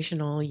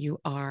inspirational. You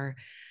are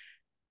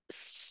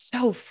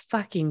so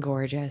fucking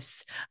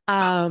gorgeous.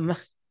 Um,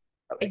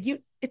 really. you,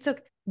 it's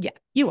okay. Yeah,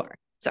 you are.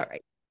 It's all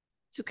right.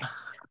 It's okay.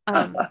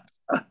 Um,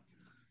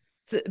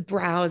 the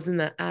brows and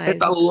the It's eyes,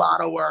 a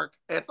lot of work.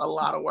 It's a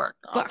lot of work,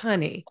 girl. but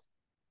honey,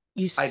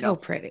 you're I so know.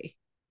 pretty.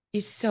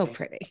 You're so Thank,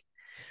 pretty.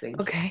 thank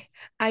you. Okay.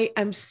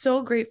 I'm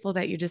so grateful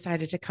that you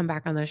decided to come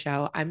back on the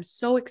show. I'm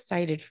so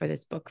excited for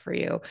this book for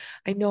you.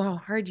 I know how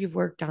hard you've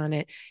worked on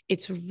it.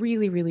 It's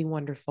really, really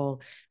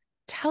wonderful.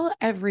 Tell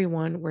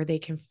everyone where they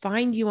can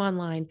find you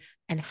online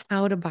and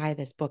how to buy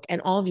this book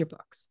and all of your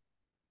books.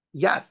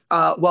 Yes.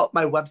 Well,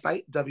 my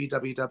website,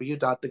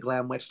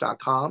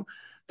 www.theglamwitch.com,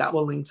 that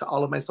will link to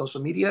all of my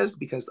social medias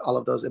because all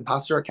of those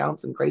imposter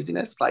accounts and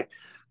craziness, like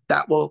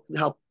that will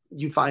help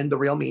you find the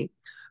real me.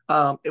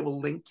 It will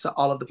link to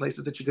all of the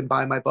places that you can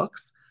buy my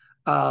books.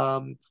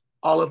 Um,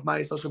 all of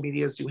my social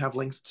medias do have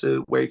links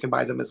to where you can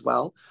buy them as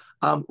well.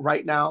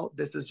 Right now,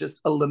 this is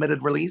just a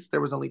limited release.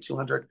 There was only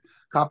 200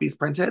 copies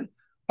printed.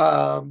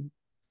 Um,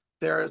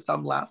 there are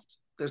some left.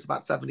 There's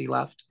about 70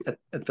 left at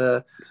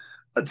the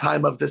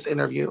time of this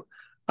interview.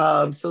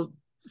 So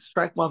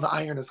strike while the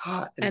iron is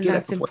hot and And get it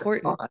that's before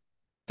it's important. gone.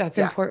 That's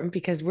Yeah, important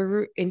because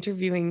we're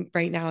interviewing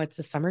right now. It's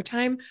the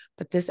summertime,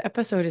 but this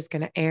episode is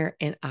going to air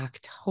in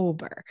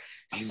October.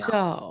 I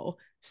know.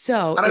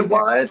 So And is there,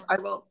 I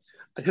will,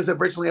 because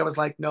originally I was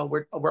like, no,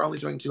 we're only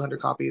doing 200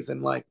 copies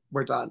and like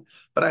we're done.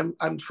 But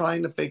I'm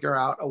trying to figure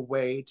out a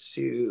way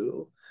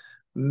to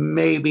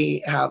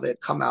maybe have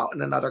it come out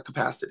in another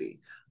capacity,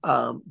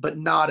 but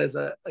not as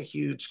a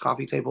huge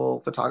coffee table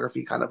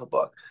photography kind of a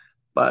book.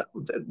 But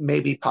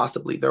maybe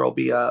possibly there will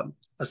be a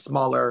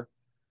smaller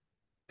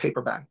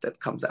paperback that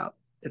comes out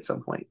at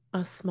some point.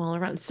 a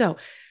smaller run? So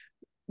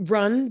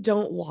run,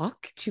 don't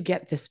walk to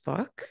get this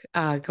book.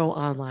 Go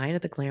online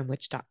at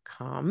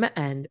theglamwitch.com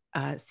and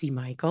see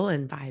Michael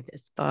and buy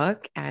this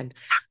book. And,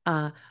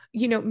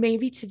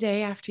 maybe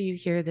today after you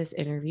hear this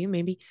interview,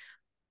 maybe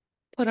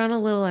put on a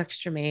little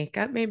extra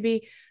makeup,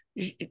 maybe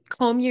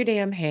comb your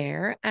damn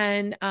hair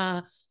and,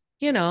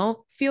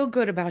 feel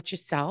good about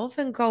yourself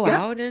and go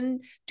Yeah. out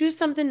and do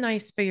something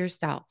nice for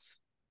yourself.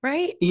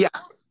 Right?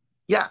 Yes.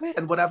 Yes. Right.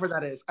 And whatever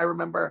that is. I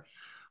remember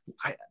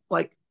I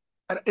like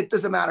it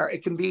doesn't matter.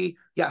 It can be,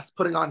 yes,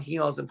 putting on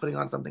heels and putting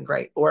on something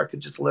great, or it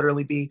could just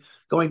literally be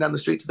going down the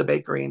street to the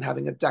bakery and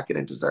having a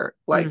decadent dessert.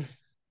 Like Mm,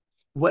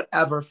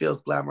 whatever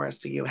feels glamorous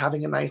to you,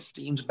 having a nice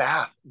steamed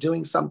bath,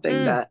 doing something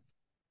mm. that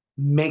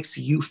makes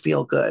you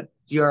feel good,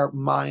 your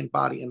mind,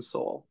 body, and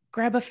soul.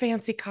 Grab a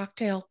fancy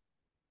cocktail.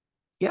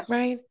 Yes.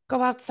 Right?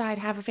 Go outside,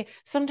 have a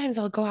sometimes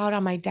I'll go out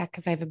on my deck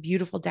because I have a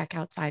beautiful deck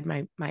outside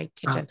my Uh,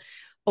 kitchen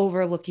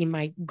overlooking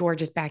my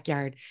gorgeous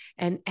backyard.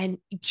 And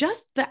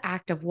just the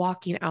act of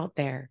walking out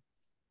there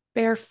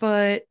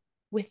barefoot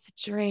with a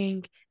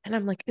drink. And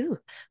I'm like, ooh,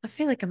 I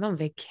feel like I'm on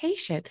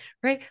vacation,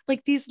 right?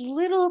 Like these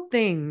little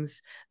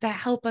things that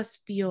help us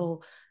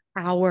feel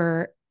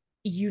our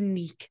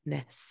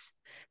uniqueness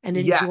and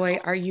enjoy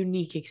yes. our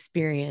unique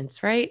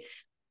experience, right?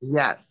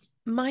 Yes.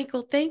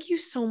 Michael, thank you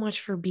so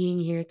much for being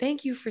here.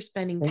 Thank you for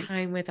spending Thank you.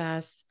 time with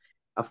us.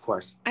 Of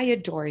course. I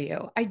adore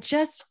you. I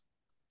just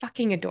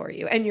fucking adore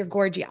you and your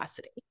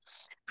gorgeosity.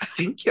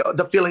 Thank you.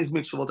 The feeling's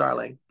mutual,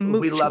 darling.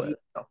 We love Mutual,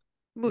 you.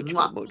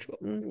 mutual,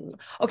 Mwah. mutual.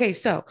 Okay,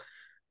 so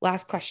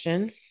last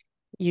question.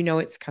 You know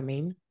it's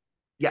coming.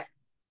 Yeah,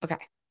 Okay.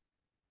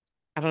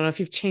 I don't know if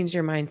you've changed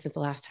your mind since the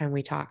last time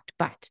we talked,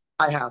 but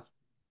I have.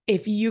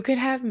 if you could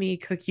have me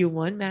cook you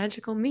one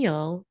magical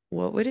meal,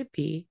 what would it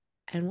be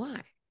and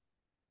why?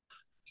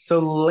 So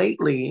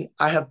lately,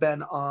 I have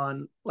been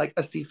on like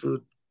a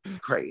seafood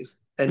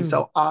craze. And Mm.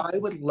 so I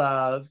would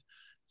love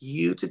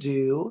you to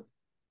do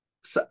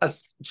a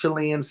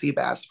Chilean sea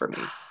bass for me.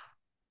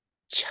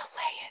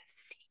 Chilean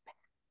sea.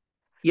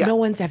 Yeah. No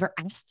one's ever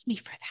asked me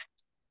for that.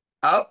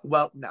 Oh,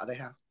 well, now they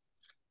have.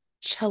 Yeah.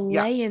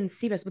 Chilean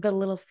sea bass with a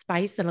little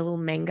spice and a little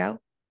mango.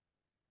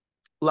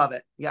 Love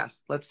it.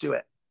 Yes. Let's do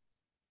it.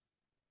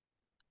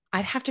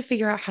 I'd have to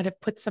figure out how to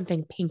put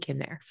something pink in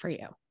there for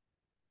you.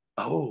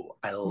 Oh,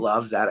 I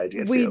love that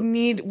idea We too.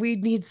 need we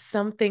need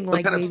something What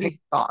like kind of pink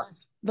maybe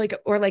sauce? like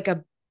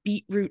a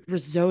beetroot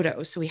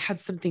risotto. So we had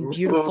something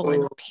beautiful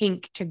and Ooh,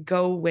 pink to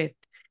go with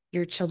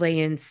your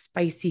Chilean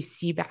spicy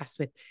sea bass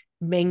with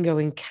mango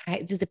and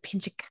just a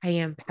pinch of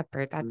cayenne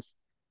pepper.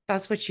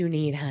 That's what you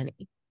need, honey.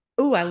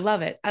 Oh, I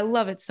love it. I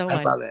love it so I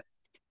much. love it.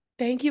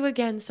 Thank you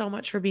again so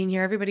much for being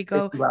here. Everybody It's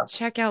go love.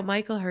 check out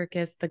Michael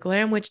Herkes,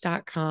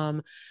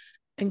 theglamwitch.com,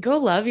 and go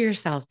love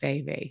yourself,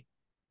 baby.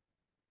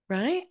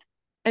 Right?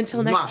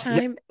 Until next Mwah. Yeah.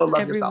 time, Go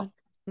love yourself.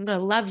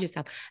 everyone, love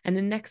yourself. And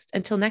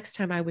until next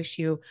time, I wish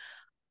you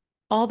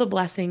all the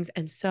blessings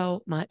and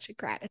so much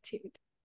gratitude.